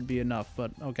target should be enough,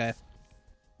 but okay.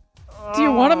 Do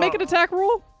you want to make an attack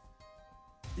roll?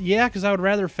 Yeah, because I would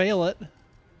rather fail it.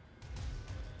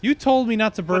 You told me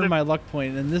not to But burn if- my luck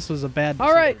point, and this was a bad decision.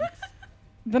 All right.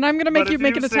 Then I'm gonna make But you if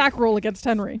make you an attack roll against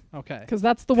Henry Okay. because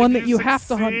that's the one If that you have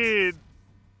to hunt. succeed-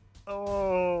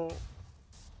 Oh.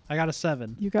 I got a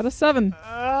 7. You got a 7.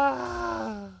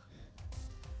 Ah.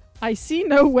 I see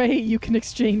no way you can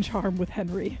exchange harm with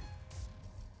Henry.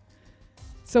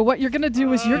 So what you're gonna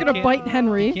do is you're gonna can't- bite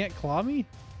Henry. You can't claw me?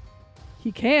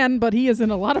 He can, but he is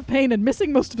in a lot of pain and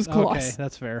missing most of his claws. Okay,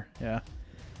 that's fair. Yeah.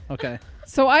 Okay.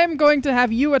 So I am going to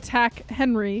have you attack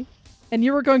Henry, and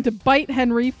you are going to bite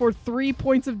Henry for 3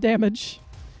 points of damage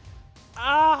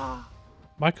Ah.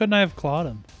 Why couldn't I have clawed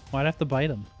him? Why'd I have to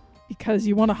bite him? because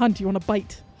you want to hunt, you want to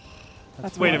bite.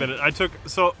 That's Wait why. a minute. I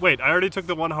already took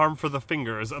the 1 harm for the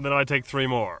fingers, and then I take 3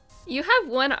 more. You have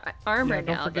one armor Yeah,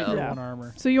 don't now, forget though. your Yeah. one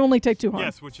armor. So you only take 2 harm.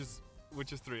 Yes, which is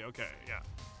 3. Okay, yeah.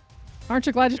 Aren't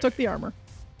you glad you took the armor?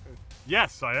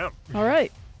 Yes, I am. All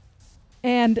right.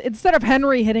 And instead of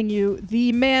Henry hitting you,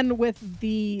 the man with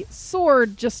the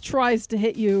sword just tries to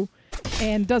hit you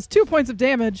and does 2 points of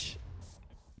damage,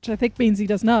 which I think means he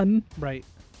does none. Right.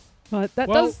 But that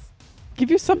Well, does give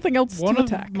you something else One to of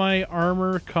attack. my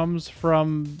armor comes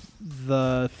from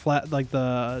the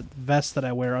the vest that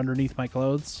I wear underneath my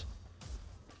clothes.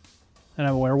 And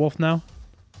I'm a werewolf now.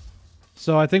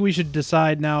 So I think we should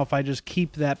decide now if I just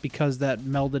keep that because that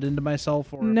melded into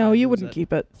myself, or No, if I you lose wouldn't it.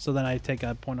 keep it. So then I take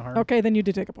a point of harm. Okay, then you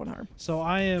do take a point of harm. So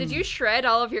I am. Did you shred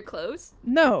all of your clothes?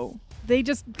 No, they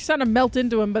just kind of melt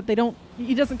into him, but they don't.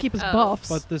 He doesn't keep his Oh. buffs.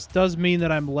 But this does mean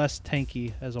that I'm less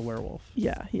tanky as a werewolf.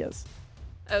 Yeah, he is.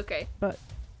 Okay. But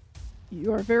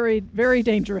you are very, very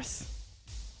dangerous.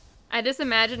 I just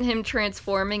imagine him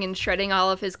transforming and shredding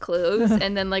all of his clothes,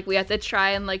 and then like we have to try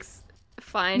and like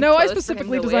find. No, I clothes for him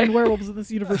specifically to designed wear. werewolves in this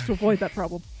universe to avoid that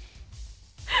problem.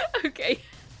 Okay.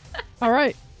 All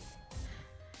right,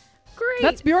 Great.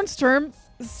 that's Bjorn's turn.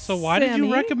 So why did Sammy,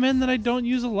 you recommend that I don't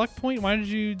use a luck point? Why did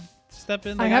you step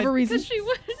in? I Like, have a reason. Because she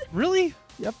would. Really?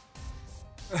 Yep,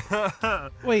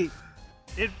 Wait.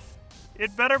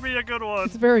 It better be a good one.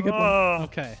 it's a very good one. Oh.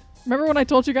 Okay. Remember when I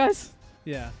told you guys?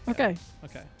 Yeah. Okay.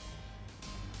 Okay.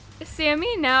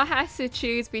 Sammy now has to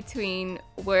choose between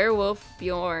Werewolf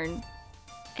Bjorn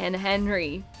and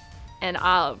Henry and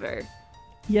Oliver.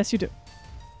 Yes, you do.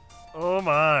 Oh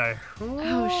my.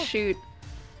 Oh shoot.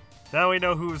 Now we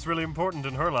know who's really important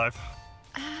in her life.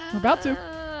 We're about to.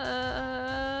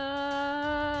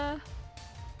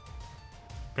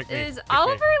 Pick me. Is pick me.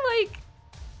 Oliver like?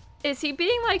 Is he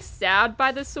being like stabbed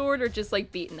by the sword or just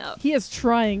like beaten up? He is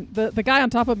trying. The guy on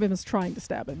top of him is trying to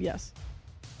stab him. Yes.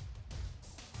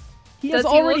 He has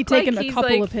Does he already look like taken a he's, couple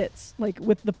like- of hits. Like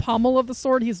with the pommel of the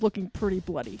sword, he's looking pretty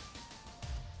bloody.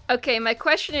 Okay, my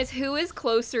question is, who is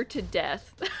closer to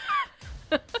death?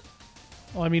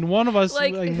 Well, I mean, one of us,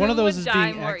 Like, one who of those would is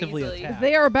die being more actively easily? attacked.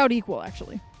 They are about equal,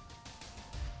 actually.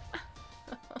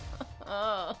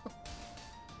 Oh.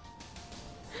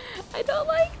 I don't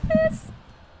like this.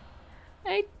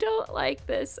 I don't like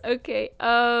this. Okay,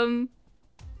 dang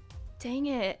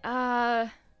it.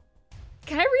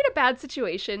 Can I read a bad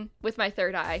situation with my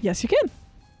third eye? Yes, you can.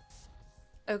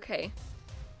 Okay.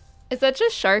 Is that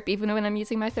just sharp even when I'm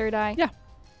using my third eye? Yeah.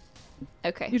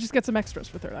 Okay. You just get some extras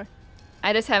for third eye.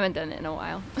 I just haven't done it in a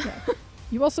while. Yeah.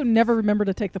 You also never remember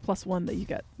to take the +1 that you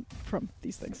get from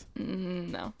these things.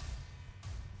 No.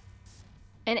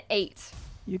 An 8.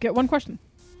 You get one question.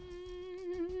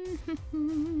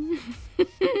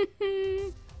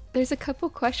 There's a couple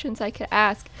questions I could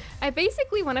ask. I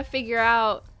basically want to figure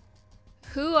out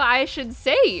who I should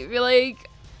save. Like,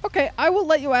 Okay, I will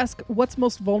let you ask what's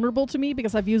most vulnerable to me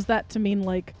because I've used that to mean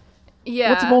like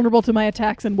yeah. what's vulnerable to my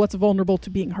attacks and what's vulnerable to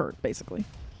being hurt, basically.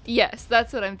 Yes,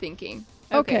 that's what I'm thinking.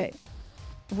 Okay.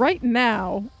 Right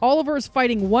now, Oliver is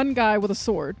fighting one guy with a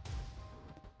sword,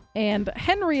 and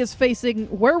Henry is facing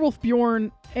Werewolf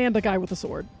Bjorn and a guy with a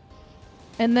sword.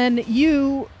 And then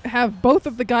you have both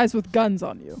of the guys with guns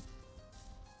on you.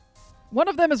 One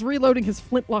of them is reloading his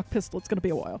flintlock pistol. It's going to be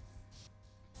a while.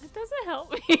 That doesn't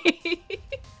help me.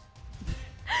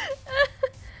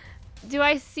 Do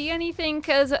I see anything?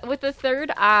 Because with the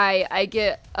third eye, I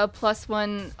get a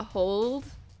 +1 hold.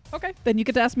 Okay. Then you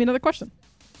get to ask me another question.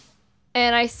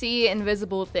 And I see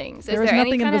invisible things. There is is there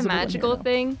any nothing kind of invisible in here, magical no.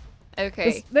 thing?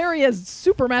 Okay. This area is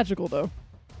super magical, though.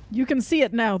 You can see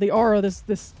it now. The aura,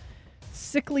 this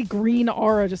sickly green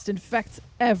aura just infects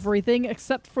everything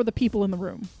except for the people in the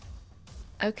room.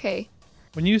 Okay.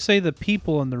 When you say the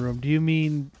people in the room, do you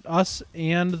mean us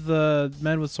and the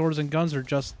men with swords and guns, or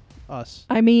just us?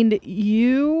 I mean,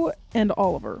 you and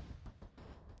Oliver.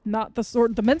 Not the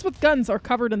sword. The men with guns are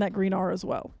covered in that green aura as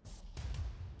well.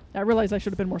 I realize I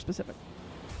should have been more specific.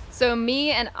 So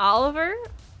me and Oliver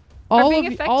All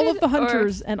being of all of affected, the or-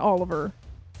 hunters and Oliver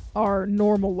are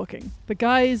normal looking. The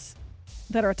guys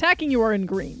that are attacking you are in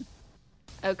green.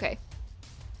 Okay.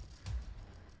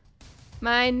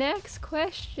 My next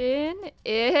question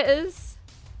is,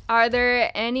 are there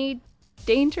any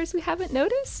dangers we haven't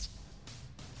noticed?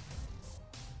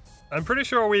 I'm pretty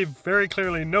sure we've very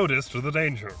clearly noticed the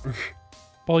danger.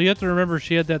 Well, you have to remember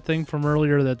she had that thing from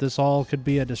earlier that this all could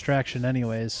be a distraction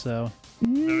anyways, so...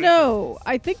 No,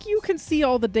 I think you can see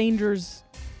all the dangers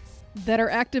that are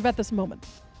active at this moment.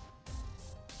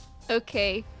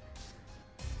 Okay.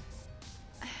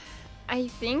 I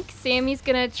think Sammy's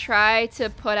gonna try to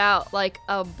put out like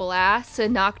a blast to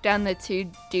knock down the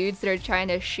two dudes that are trying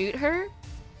to shoot her,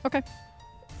 Okay.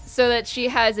 so that she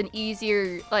has an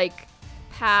easier like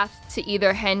path to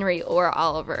either Henry or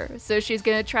Oliver. So she's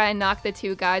gonna try and knock the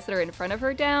two guys that are in front of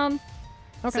her down,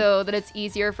 Okay. so that it's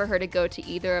easier for her to go to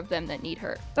either of them that need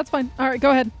her. That's fine. All right,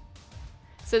 go ahead.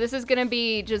 So this is gonna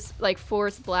be just like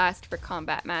force blast for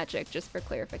combat magic, just for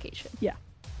clarification. Yeah.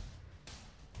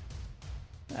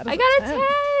 That is I got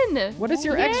a 10! What is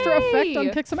your extra effect on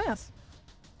Yay! kick some ass?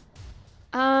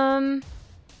 Let's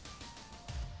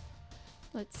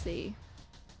see.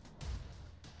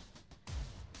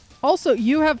 Also,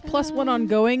 you have +1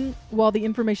 ongoing while the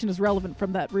information is relevant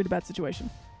from that readabout situation.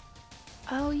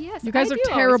 Oh, yes. You guys I are do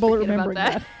always terrible at forget about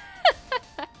remembering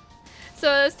that.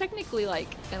 So it's technically like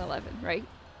an 11, right?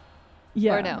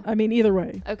 Yeah. Or no? I mean, either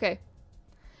way. Okay.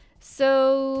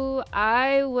 So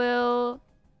I will,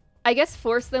 I guess,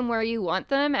 force them where you want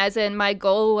them, as in my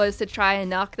goal was to try and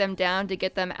knock them down to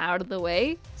get them out of the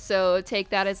way. So take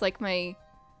that as like my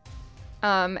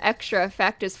extra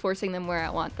effect is forcing them where I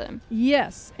want them.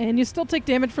 Yes, and you still take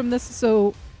damage from this.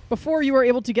 So before you were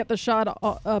able to get the shot,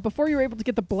 before you were able to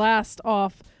get the blast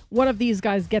off, one of these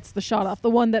guys gets the shot off. The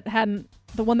one that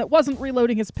wasn't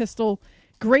reloading his pistol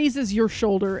grazes your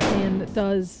shoulder and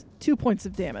does 2 points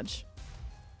of damage.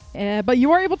 But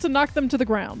you are able to knock them to the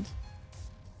ground.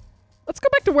 Let's go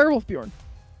back to Werewolf Bjorn.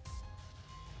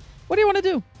 What do you want to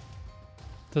do?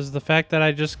 Does the fact that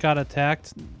I just got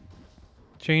attacked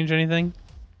change anything?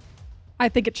 I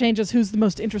think it changes who's the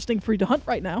most interesting for you to hunt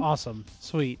right now. Awesome.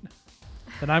 Sweet.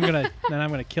 Then I'm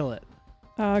gonna kill it.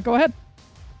 Go ahead.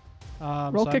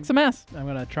 Roll So kick some ass. I'm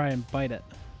gonna try and bite it.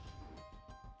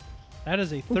 That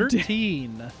is a Oh, dear.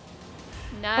 13.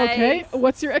 Nice. Okay,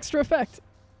 what's your extra effect?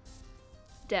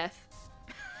 Death.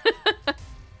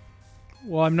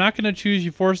 Well, I'm not gonna choose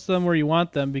you force them where you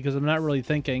want them because I'm not really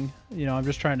thinking. I'm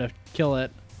just trying to kill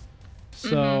it.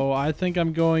 So I think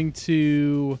I'm going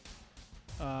to.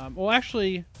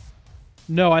 Actually,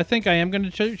 no. I think I am going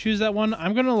to choose that one.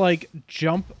 I'm going to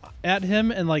jump at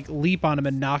him and leap on him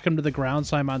and knock him to the ground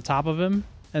so I'm on top of him,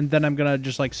 and then I'm going to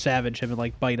just savage him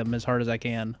and bite him as hard as I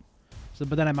can. So,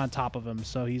 but then I'm on top of him,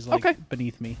 so he's Okay.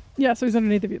 beneath me. Yeah, so he's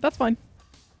underneath of you. That's fine.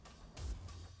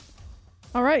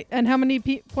 All right, and how many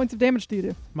points of damage do you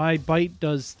do? My bite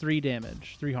does 3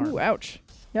 damage, 3 harm. Ooh, ouch.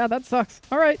 Yeah, that sucks.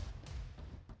 All right.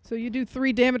 So you do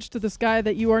 3 damage to this guy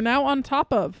that you are now on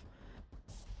top of.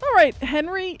 All right,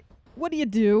 Henry, what do you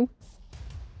do?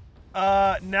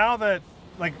 Now that,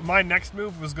 my next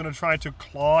move was going to try to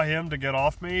claw him to get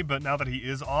off me, but now that he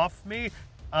is off me,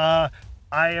 I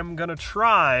am going to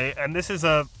try, and this is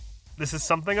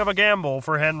something of a gamble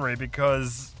for Henry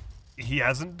because he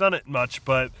hasn't done it much,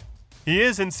 but he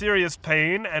is in serious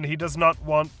pain, and he does not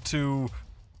want to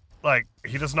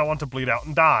bleed out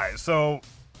and die. So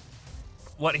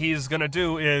what he's going to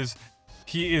do is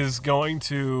he is going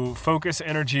to focus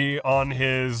energy on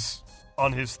his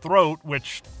throat,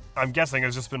 which I'm guessing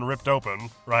has just been ripped open,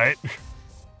 right?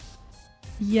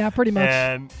 Yeah, pretty much.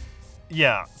 And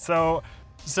yeah, so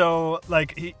he's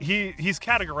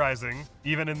categorizing,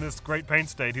 even in this great pain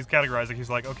state, he's categorizing. He's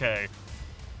like, okay,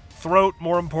 throat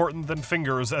more important than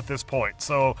fingers at this point.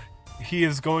 So he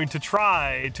is going to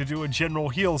try to do a general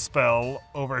heal spell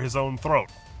over his own throat.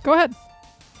 Go ahead.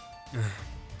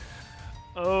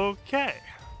 Okay.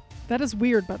 That is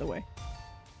weird, by the way.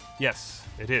 Yes,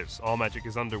 it is. All magic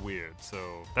is under weird.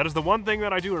 So that is the one thing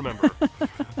that I do remember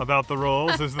about the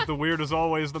rolls, is that the weird is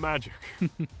always the magic.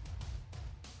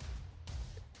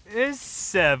 Is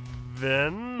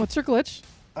 7. What's your glitch?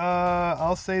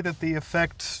 I'll say that the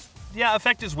effect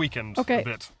is weakened a Okay.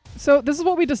 bit. So this is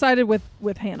what we decided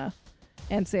with Hannah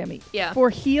and Sammy. Yeah. For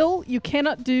heal, you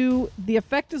cannot do the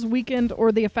effect is weakened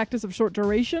or the effect is of short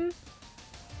duration,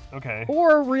 Okay.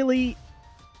 or really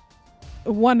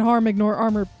 1 harm, ignore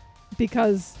armor,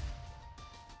 because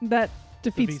that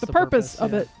defeats the purpose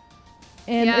of yeah. it.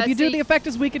 And Yeah, if you do see- the effect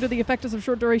is weakened or the effect is of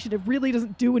short duration, it really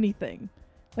doesn't do anything.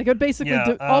 It would basically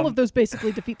Yeah, all of those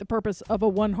basically defeat the purpose of a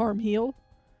 1 harm heal.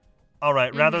 All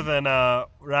right. Rather than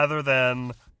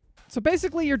So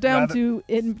basically, you're down Rather- to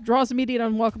it draws immediate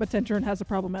unwelcome attention and has a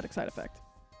problematic side effect.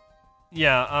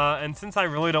 and since I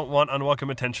really don't want unwelcome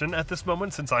attention at this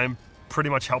moment, since I am pretty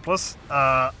much helpless,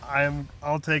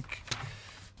 I'll take.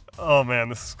 Oh man,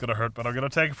 this is gonna hurt, but I'm gonna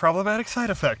take a problematic side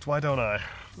effect. Why don't I?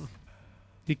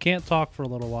 He can't talk for a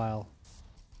little while.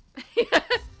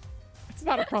 It's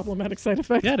not a problematic side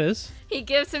effect. Yeah, it is. He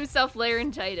gives himself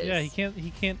laryngitis. Yeah, he can't.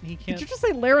 Did you just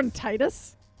say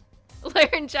laryngitis?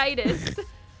 Laryngitis.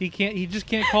 He just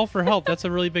can't call for help. That's a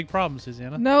really big problem,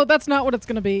 Susanna. No, that's not what it's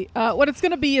going to be. What it's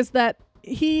going to be is that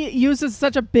he uses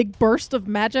such a big burst of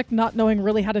magic, not knowing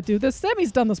really how to do this.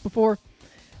 Sammy's done this before.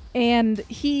 And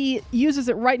he uses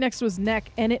it right next to his neck,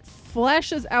 and it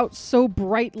flashes out so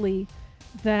brightly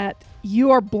that you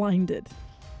are blinded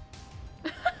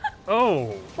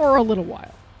Oh. for a little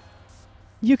while.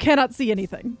 You cannot see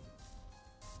anything.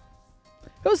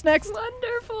 Who's next?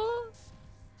 Wonderful.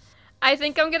 I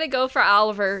think I'm gonna go for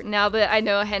Oliver now that I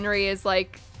know Henry is not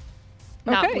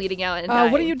Okay. bleeding out and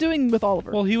dying. What are you doing with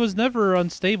Oliver? Well, he was never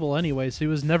unstable anyway, so he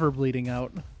was never bleeding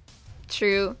out.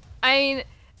 True. I mean,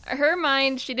 Her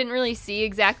mind, she didn't really see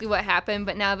exactly what happened,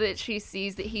 but now that she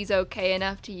sees that he's okay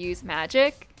enough to use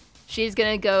magic, she's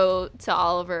gonna go to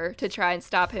Oliver to try and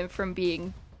stop him from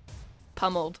being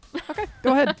pummeled. Okay,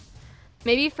 go ahead.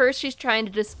 Maybe first she's trying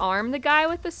to disarm the guy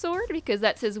with the sword because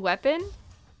that's his weapon.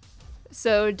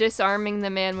 So disarming the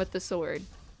man with the sword.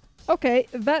 Okay,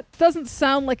 that doesn't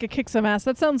sound like a kick some ass.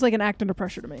 That sounds like an act under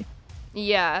pressure to me.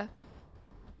 Yeah.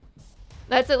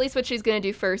 That's at least what she's going to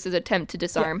do first, is attempt to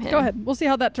disarm him. Go ahead. We'll see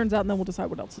how that turns out, and then we'll decide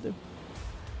what else to do.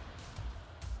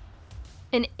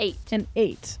 An 8. An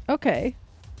 8. Okay.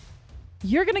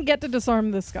 You're going to get to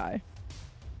disarm this guy.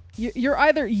 You're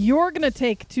going to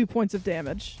take 2 points of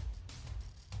damage,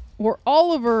 or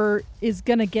Oliver is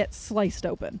going to get sliced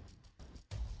open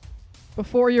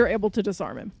before you're able to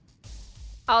disarm him.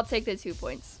 I'll take the 2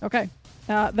 points. Okay.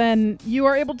 Then you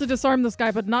are able to disarm this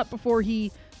guy, but not before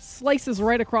he slices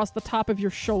right across the top of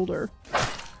your shoulder.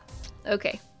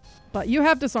 Okay. But you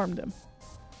have disarmed him.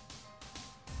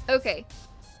 Okay.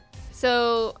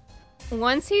 So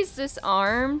once he's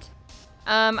disarmed,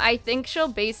 I think she'll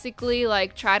basically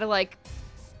try to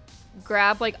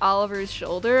grab Oliver's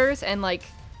shoulders and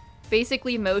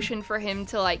basically motion for him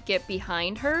to get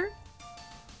behind her.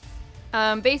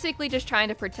 Basically just trying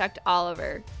to protect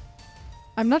Oliver.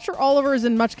 I'm not sure Oliver is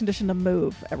in much condition to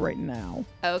move right now.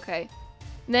 Okay.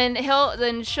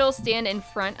 Then she'll stand in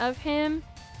front of him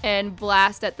and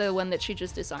blast at the one that she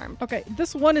just disarmed. Okay,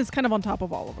 this one is kind of on top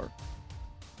of Oliver.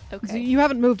 Okay. So you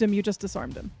haven't moved him, you just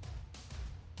disarmed him.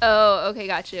 Oh, okay,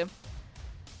 got you.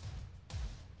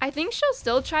 I think she'll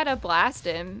still try to blast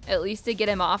him, at least to get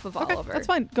him off of Okay, Oliver. that's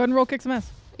fine. Go ahead and roll kick some ass.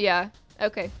 Yeah,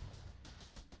 okay.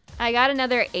 I got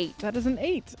another 8. That is an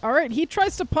 8. All right, he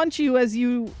tries to punch you as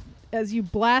you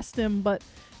blast him, but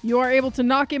you are able to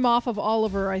knock him off of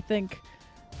Oliver, I think.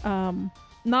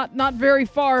 Not very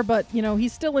far, but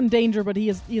he's still in danger, but he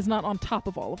is not on top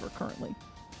of Oliver currently.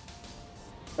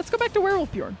 Let's go back to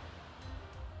Werewolf Bjorn.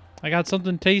 I got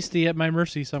something tasty at my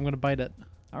mercy, so I'm going to bite it.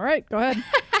 All right, go ahead.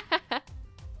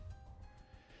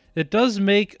 It does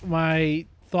make my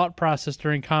thought process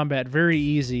during combat very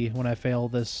easy when I fail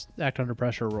this act under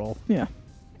pressure roll. Yeah.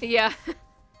 Yeah.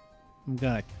 I'm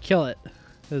going to kill it,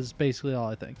 is basically all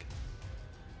I think.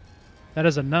 That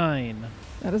is a 9.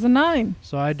 That is a 9.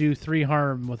 So I do 3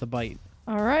 harm with a bite.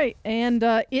 All right, and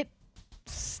it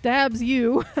stabs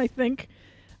you, I think,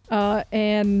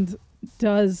 and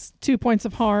does 2 points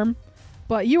of harm,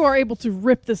 but you are able to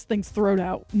rip this thing's throat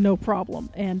out, no problem,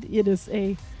 and it is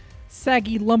a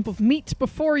saggy lump of meat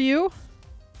before you.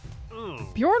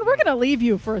 Bjorn, we're going to leave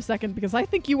you for a second because I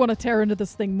think you want to tear into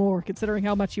this thing more, considering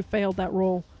how much you failed that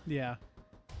roll. Yeah.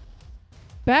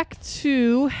 Back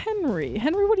to Henry.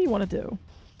 Henry, what do you want to do?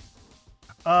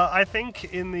 I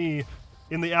think in the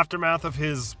aftermath of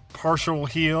his partial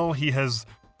heal, he has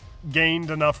gained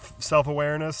enough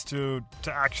self-awareness to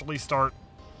actually start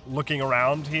looking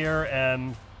around here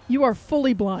and... You are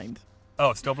fully blind.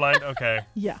 Oh, still blind? Okay.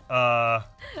 Yeah. I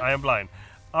am blind.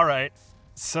 All right.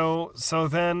 So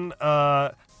then,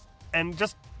 and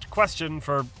just question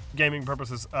for gaming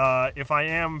purposes, if I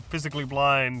am physically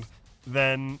blind,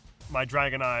 then my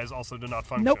dragon eyes also do not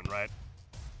function, Nope. right?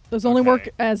 Those only Okay. work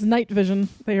as night vision.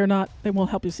 They won't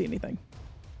help you see anything.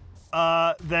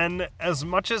 Then as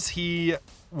much as he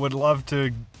would love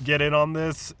to get in on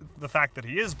this, the fact that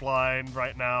he is blind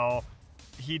right now,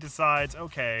 he decides,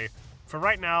 okay, for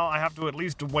right now, I have to at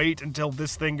least wait until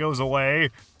this thing goes away.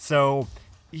 So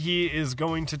he is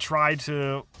going to try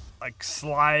to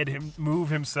move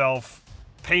himself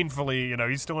painfully.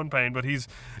 He's still in pain, but he's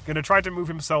going to try to move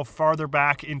himself farther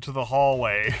back into the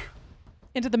hallway.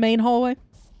 Into the main hallway?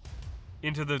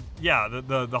 Into the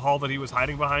hall that he was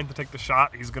hiding behind to take the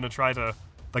shot. He's going to try to,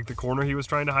 the corner he was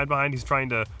trying to hide behind, he's trying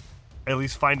to at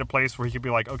least find a place where he could be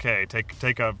okay,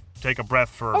 take a breath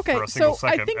for a single second. So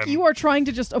I think you are trying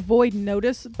to just avoid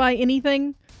notice by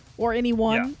anything or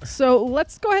anyone. Yeah. So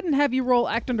let's go ahead and have you roll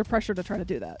act under pressure to try to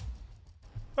do that.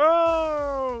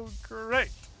 Oh, great.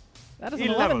 That is an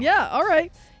 11. 11. Yeah, all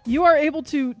right. You are able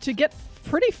to get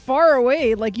pretty far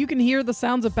away. You can hear the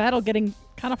sounds of battle getting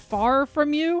kind of far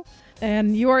from you,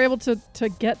 and you are able to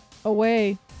get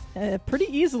away pretty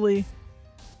easily.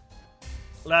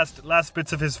 Last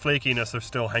bits of his flakiness are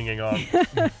still hanging on.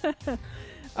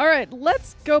 All right,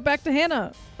 let's go back to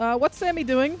Hannah. What's Sammy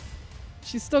doing?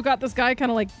 She's still got this guy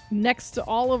kind of next to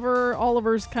Oliver.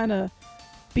 Oliver's kind of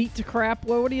beat to crap.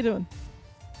 What are you doing?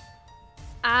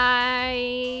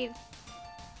 I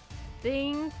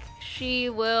think she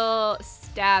will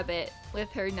stab it with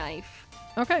her knife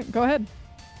Okay, go ahead.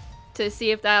 to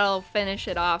see if that'll finish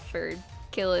it off or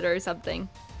kill it or something.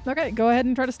 Okay, go ahead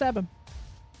and try to stab him.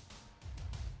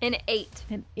 An 8.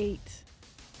 An 8.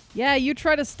 Yeah, you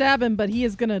try to stab him, but he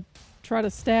is gonna try to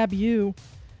stab you.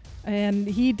 And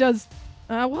he does...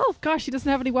 well, gosh, he doesn't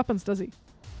have any weapons, does he?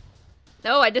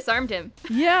 No, I disarmed him.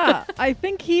 Yeah, I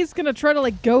think he's gonna try to,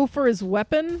 like, go for his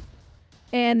weapon.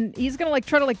 And he's gonna, like,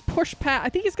 try to, like, push past... I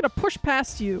think he's gonna push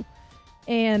past you.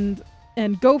 And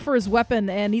go for his weapon.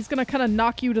 And he's gonna kind of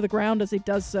knock you to the ground as he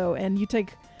does so. And you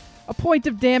take a point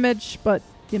of damage, but,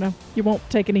 you know, you won't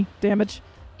take any damage.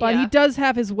 But he does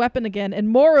have his weapon again. And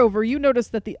moreover, you notice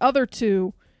that the other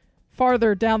two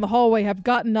farther down the hallway have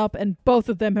gotten up and both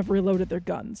of them have reloaded their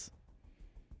guns.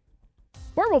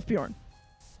 Werewolf Bjorn.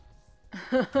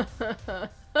 I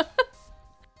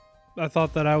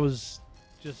thought that I was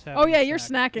just having Oh, yeah, a you're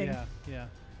snack. snacking. Yeah.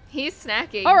 He's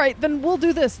snacking. All right, then we'll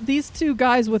do this. These two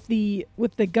guys with the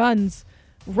guns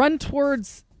run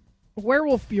towards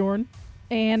Werewolf Bjorn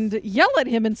and yell at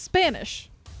him in Spanish.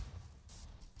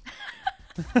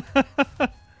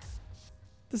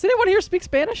 Does anyone here speak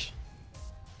Spanish?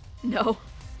 No.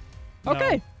 No.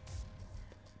 Okay.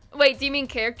 Wait, do you mean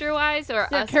character-wise or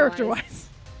Yeah, us-wise? character-wise.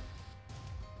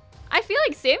 I feel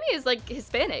like Sammy is, like,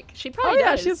 Hispanic. She Oh, probably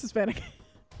yeah, does. she's Hispanic.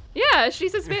 Yeah,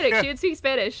 she's Hispanic. She would speak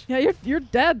Spanish. Yeah, your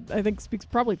dad, I think, speaks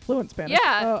probably fluent Spanish.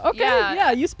 Yeah, Okay, yeah.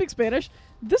 yeah, you speak Spanish.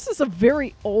 This is a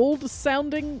very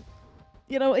old-sounding,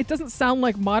 you know, it doesn't sound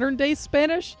like modern-day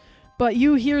Spanish, but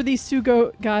you hear these two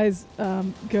guys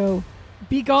go,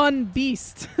 "Begone,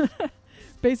 beast."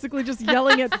 Basically just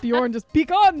yelling at Bjorn, just,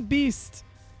 "Begone, beast."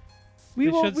 We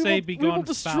They will should say, we will "Begone,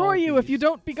 destroy foul you if you beast."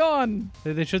 don't be gone.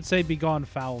 They should say "Begone,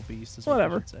 foul beast." Is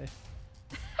Whatever. What they should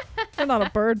say. They're not a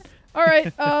bird. All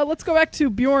right, let's go back to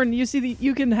Bjorn. You see,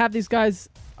 you can have these guys.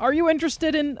 Are you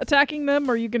interested in attacking them,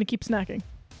 or are you going to keep snacking?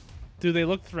 Do they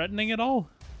look threatening at all?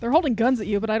 They're holding guns at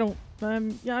you, but I don't.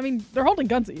 Yeah, I mean, they're holding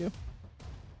guns at you.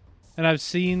 And I've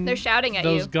seen They're shouting at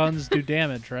those you. guns do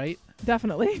damage, right?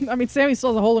 Definitely. I mean, Sammy still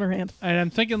has a hole in her hand. And I'm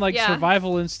thinking like Yeah.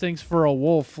 survival instincts for a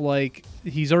wolf. Like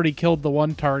he's already killed the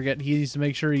one target. He needs to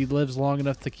make sure he lives long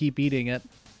enough to keep eating it.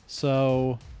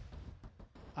 So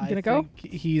I gonna go?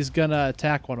 think he's gonna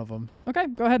attack one of them. Okay,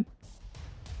 go ahead.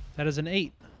 That is an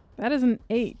 8. That is an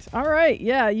 8. All right,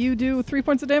 yeah, you do 3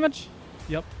 points of damage.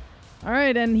 Yep. All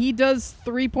right, and he does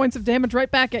 3 points of damage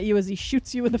right back at you as he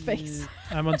shoots you in the face.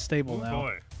 I'm unstable Oh, now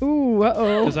boy. Ooh,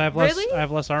 uh-oh. because I have less. Really? I have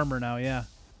less armor now. Yeah.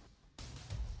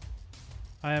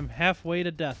 I am halfway to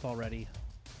death already.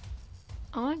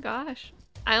 Oh my gosh.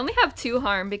 I only have 2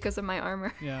 harm because of my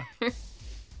armor. Yeah.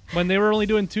 When they were only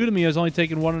doing 2 to me, I was only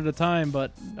taking 1 at a time,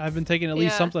 but I've been taking at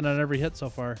least Yeah. something on every hit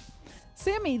so far.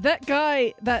 Sammy, that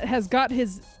guy that has got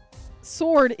his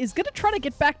sword is going to try to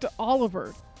get back to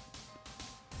Oliver.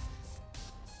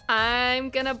 I'm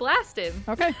gonna blast him.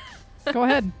 Okay, go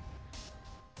ahead.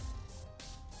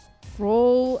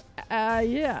 Roll,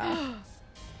 yeah.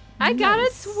 I got a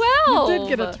Nice. 12. You did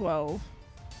get a 12.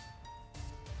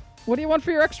 What do you want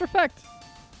for your extra effect?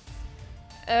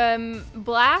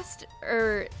 Blast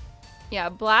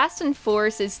and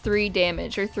force is 3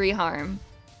 damage or 3 harm.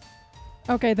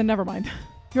 Okay, then never mind.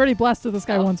 You already blasted this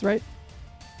guy Oh. once, right?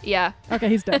 Yeah. Okay,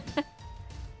 he's dead.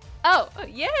 Oh,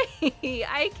 yay!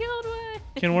 I killed one.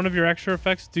 Can one of your extra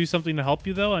effects do something to help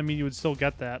you though? I mean, you would still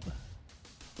get that.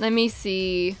 Let me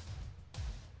see.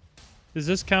 Does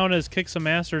this count as kick some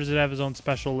ass, or does it have his own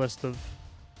special list of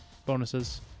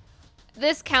bonuses?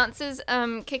 This counts as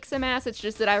kick some ass. It's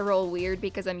just that I roll weird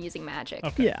because I'm using magic.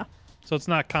 Okay. Yeah. So it's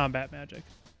not combat magic.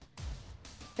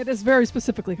 It is very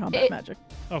specifically combat magic.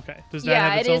 Okay. Does that Yeah,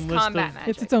 have its it own is list combat of? magic.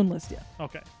 It's its own list, yeah.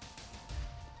 Okay.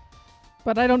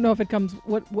 But I don't know if it comes.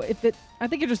 What if it? I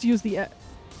think you just use the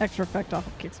extra effect off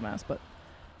of Kick Some Ass. But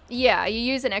Yeah, you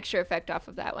use an extra effect off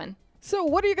of that one. so,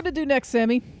 what are you gonna do next,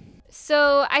 Sammy?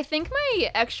 So I think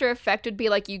my extra effect would be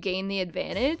like you gain the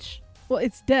advantage. Well,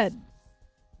 it's dead.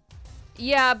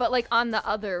 Yeah, but like on the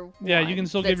other Yeah, you one can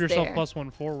still give that's yourself there.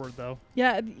 +1 forward though.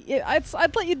 Yeah,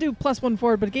 I'd let you do +1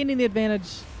 forward, but gaining the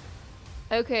advantage.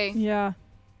 Okay. Yeah,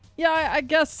 I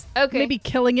guess. Okay. Maybe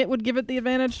killing it would give it the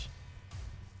advantage.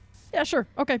 Yeah, sure.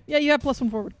 Okay. Yeah, you have +1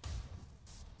 forward.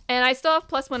 And I still have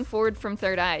 +1 forward from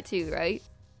Third Eye too, right?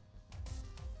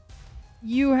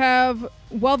 You have,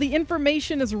 while the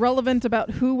information is relevant about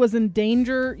who was in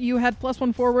danger, you had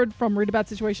 +1 forward from Read About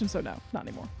Situation, so no, not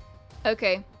anymore.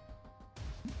 Okay.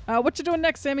 What you doing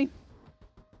next, Sammy?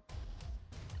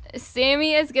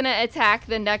 Sammy is gonna attack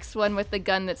the next one with the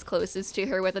gun that's closest to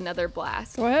her with another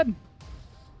blast. Go ahead.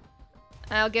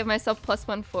 I'll give myself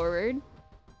 +1 forward.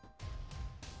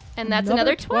 And that's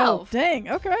another 12. Dang,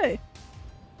 okay.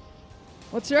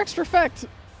 What's your extra effect?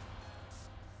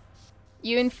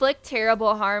 You inflict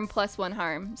terrible harm +1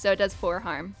 harm, so it does 4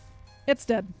 harm. It's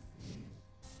dead.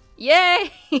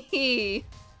 Yay!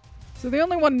 So the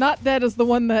only one not dead is the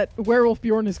one that Werewolf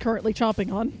Bjorn is currently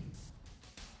chomping on.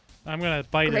 I'm going to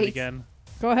bite it Great. again.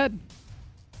 Go ahead.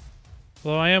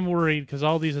 Though I am worried because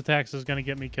all these attacks is going to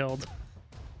get me killed.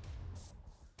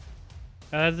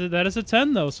 That is a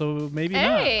 10, though, so maybe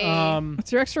Hey. not.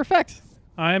 What's your extra effect?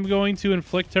 I am going to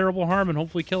inflict terrible harm and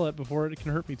hopefully kill it before it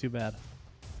can hurt me too bad.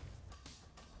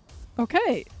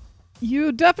 Okay.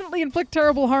 You definitely inflict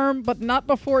terrible harm, but not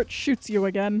before it shoots you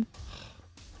again.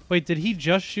 Wait, did he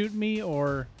just shoot me,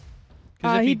 or...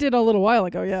 'cause if He did a little while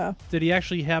ago, yeah. Did he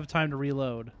actually have time to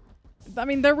reload? I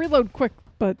mean, they reload quick,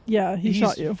 but yeah, he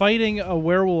shot you. He's fighting a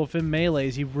werewolf in melee.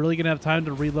 Is he really going to have time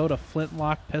to reload a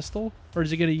flintlock pistol? Or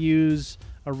is he going to use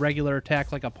a regular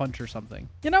attack like a punch or something?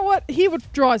 You know what? He would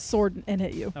draw his sword and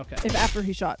hit you. Okay. If after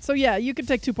he shot. So yeah, you can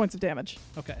take 2 points of damage.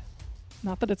 Okay.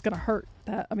 Not that it's going to hurt.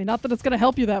 Not that it's going to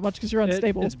help you that much because you're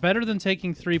unstable. It's better than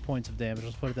taking 3 points of damage,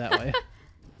 let's put it that way.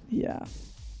 Yeah.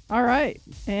 All right.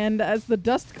 And as the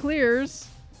dust clears,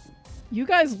 you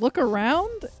guys look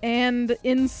around, and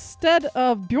instead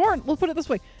of Bjorn, we'll put it this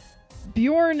way.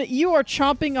 Bjorn, you are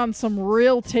chomping on some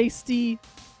real tasty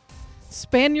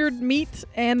Spaniard meat,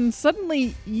 and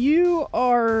suddenly you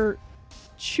are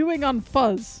chewing on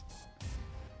fuzz.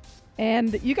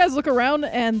 And you guys look around,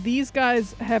 and these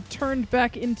guys have turned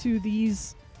back into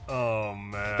these Oh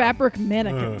man. fabric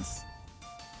mannequins.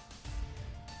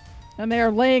 And they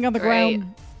are laying on the Great.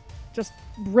 ground, just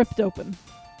ripped open.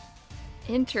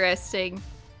 Interesting.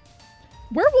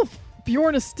 Werewolf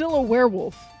Bjorn is still a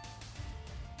werewolf,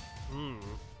 Mm.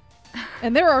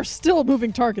 and there are still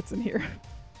moving targets in here.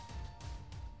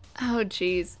 Oh,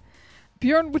 jeez.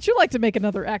 Bjorn, would you like to make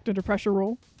another act under pressure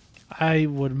roll? I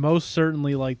would most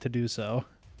certainly like to do so.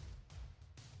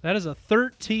 That is a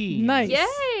 13. Nice.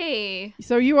 Yay!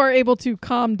 So you are able to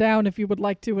calm down if you would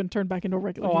like to and turn back into a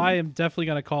regular Oh, human. I am definitely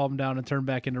going to calm down and turn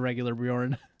back into regular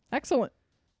Bjorn. Excellent.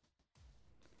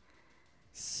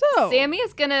 So, Sammy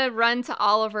is gonna run to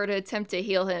Oliver to attempt to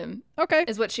heal him, okay.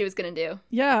 is what she was gonna do.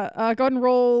 Yeah, go ahead and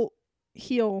roll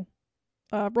heal.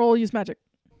 Roll use magic.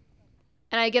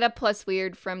 And I get a plus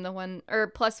weird from the one, or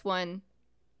plus one,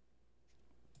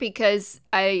 because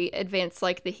I advanced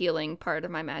like the healing part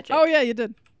of my magic. Oh, yeah, you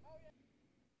did.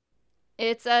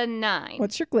 It's a 9.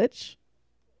 What's your glitch?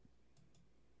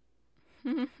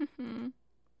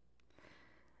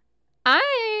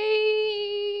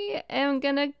 I am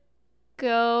gonna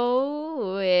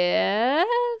go with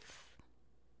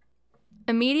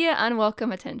immediate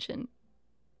unwelcome attention.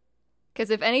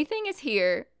 Because if anything is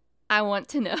here, I want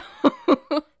to know.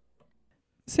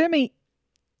 Sammy,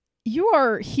 you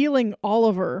are healing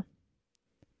Oliver,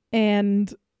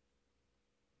 and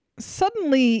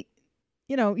suddenly,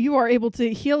 you are able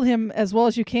to heal him as well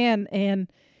as you can,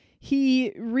 and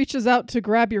he reaches out to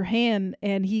grab your hand,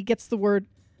 and he gets the word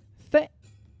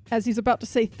as he's about to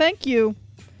say thank you,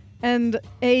 and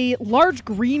a large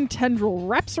green tendril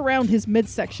wraps around his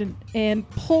midsection and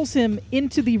pulls him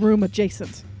into the room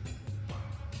adjacent.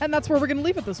 And that's where we're going to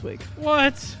leave it this week.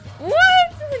 What? What?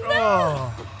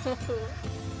 No! Oh.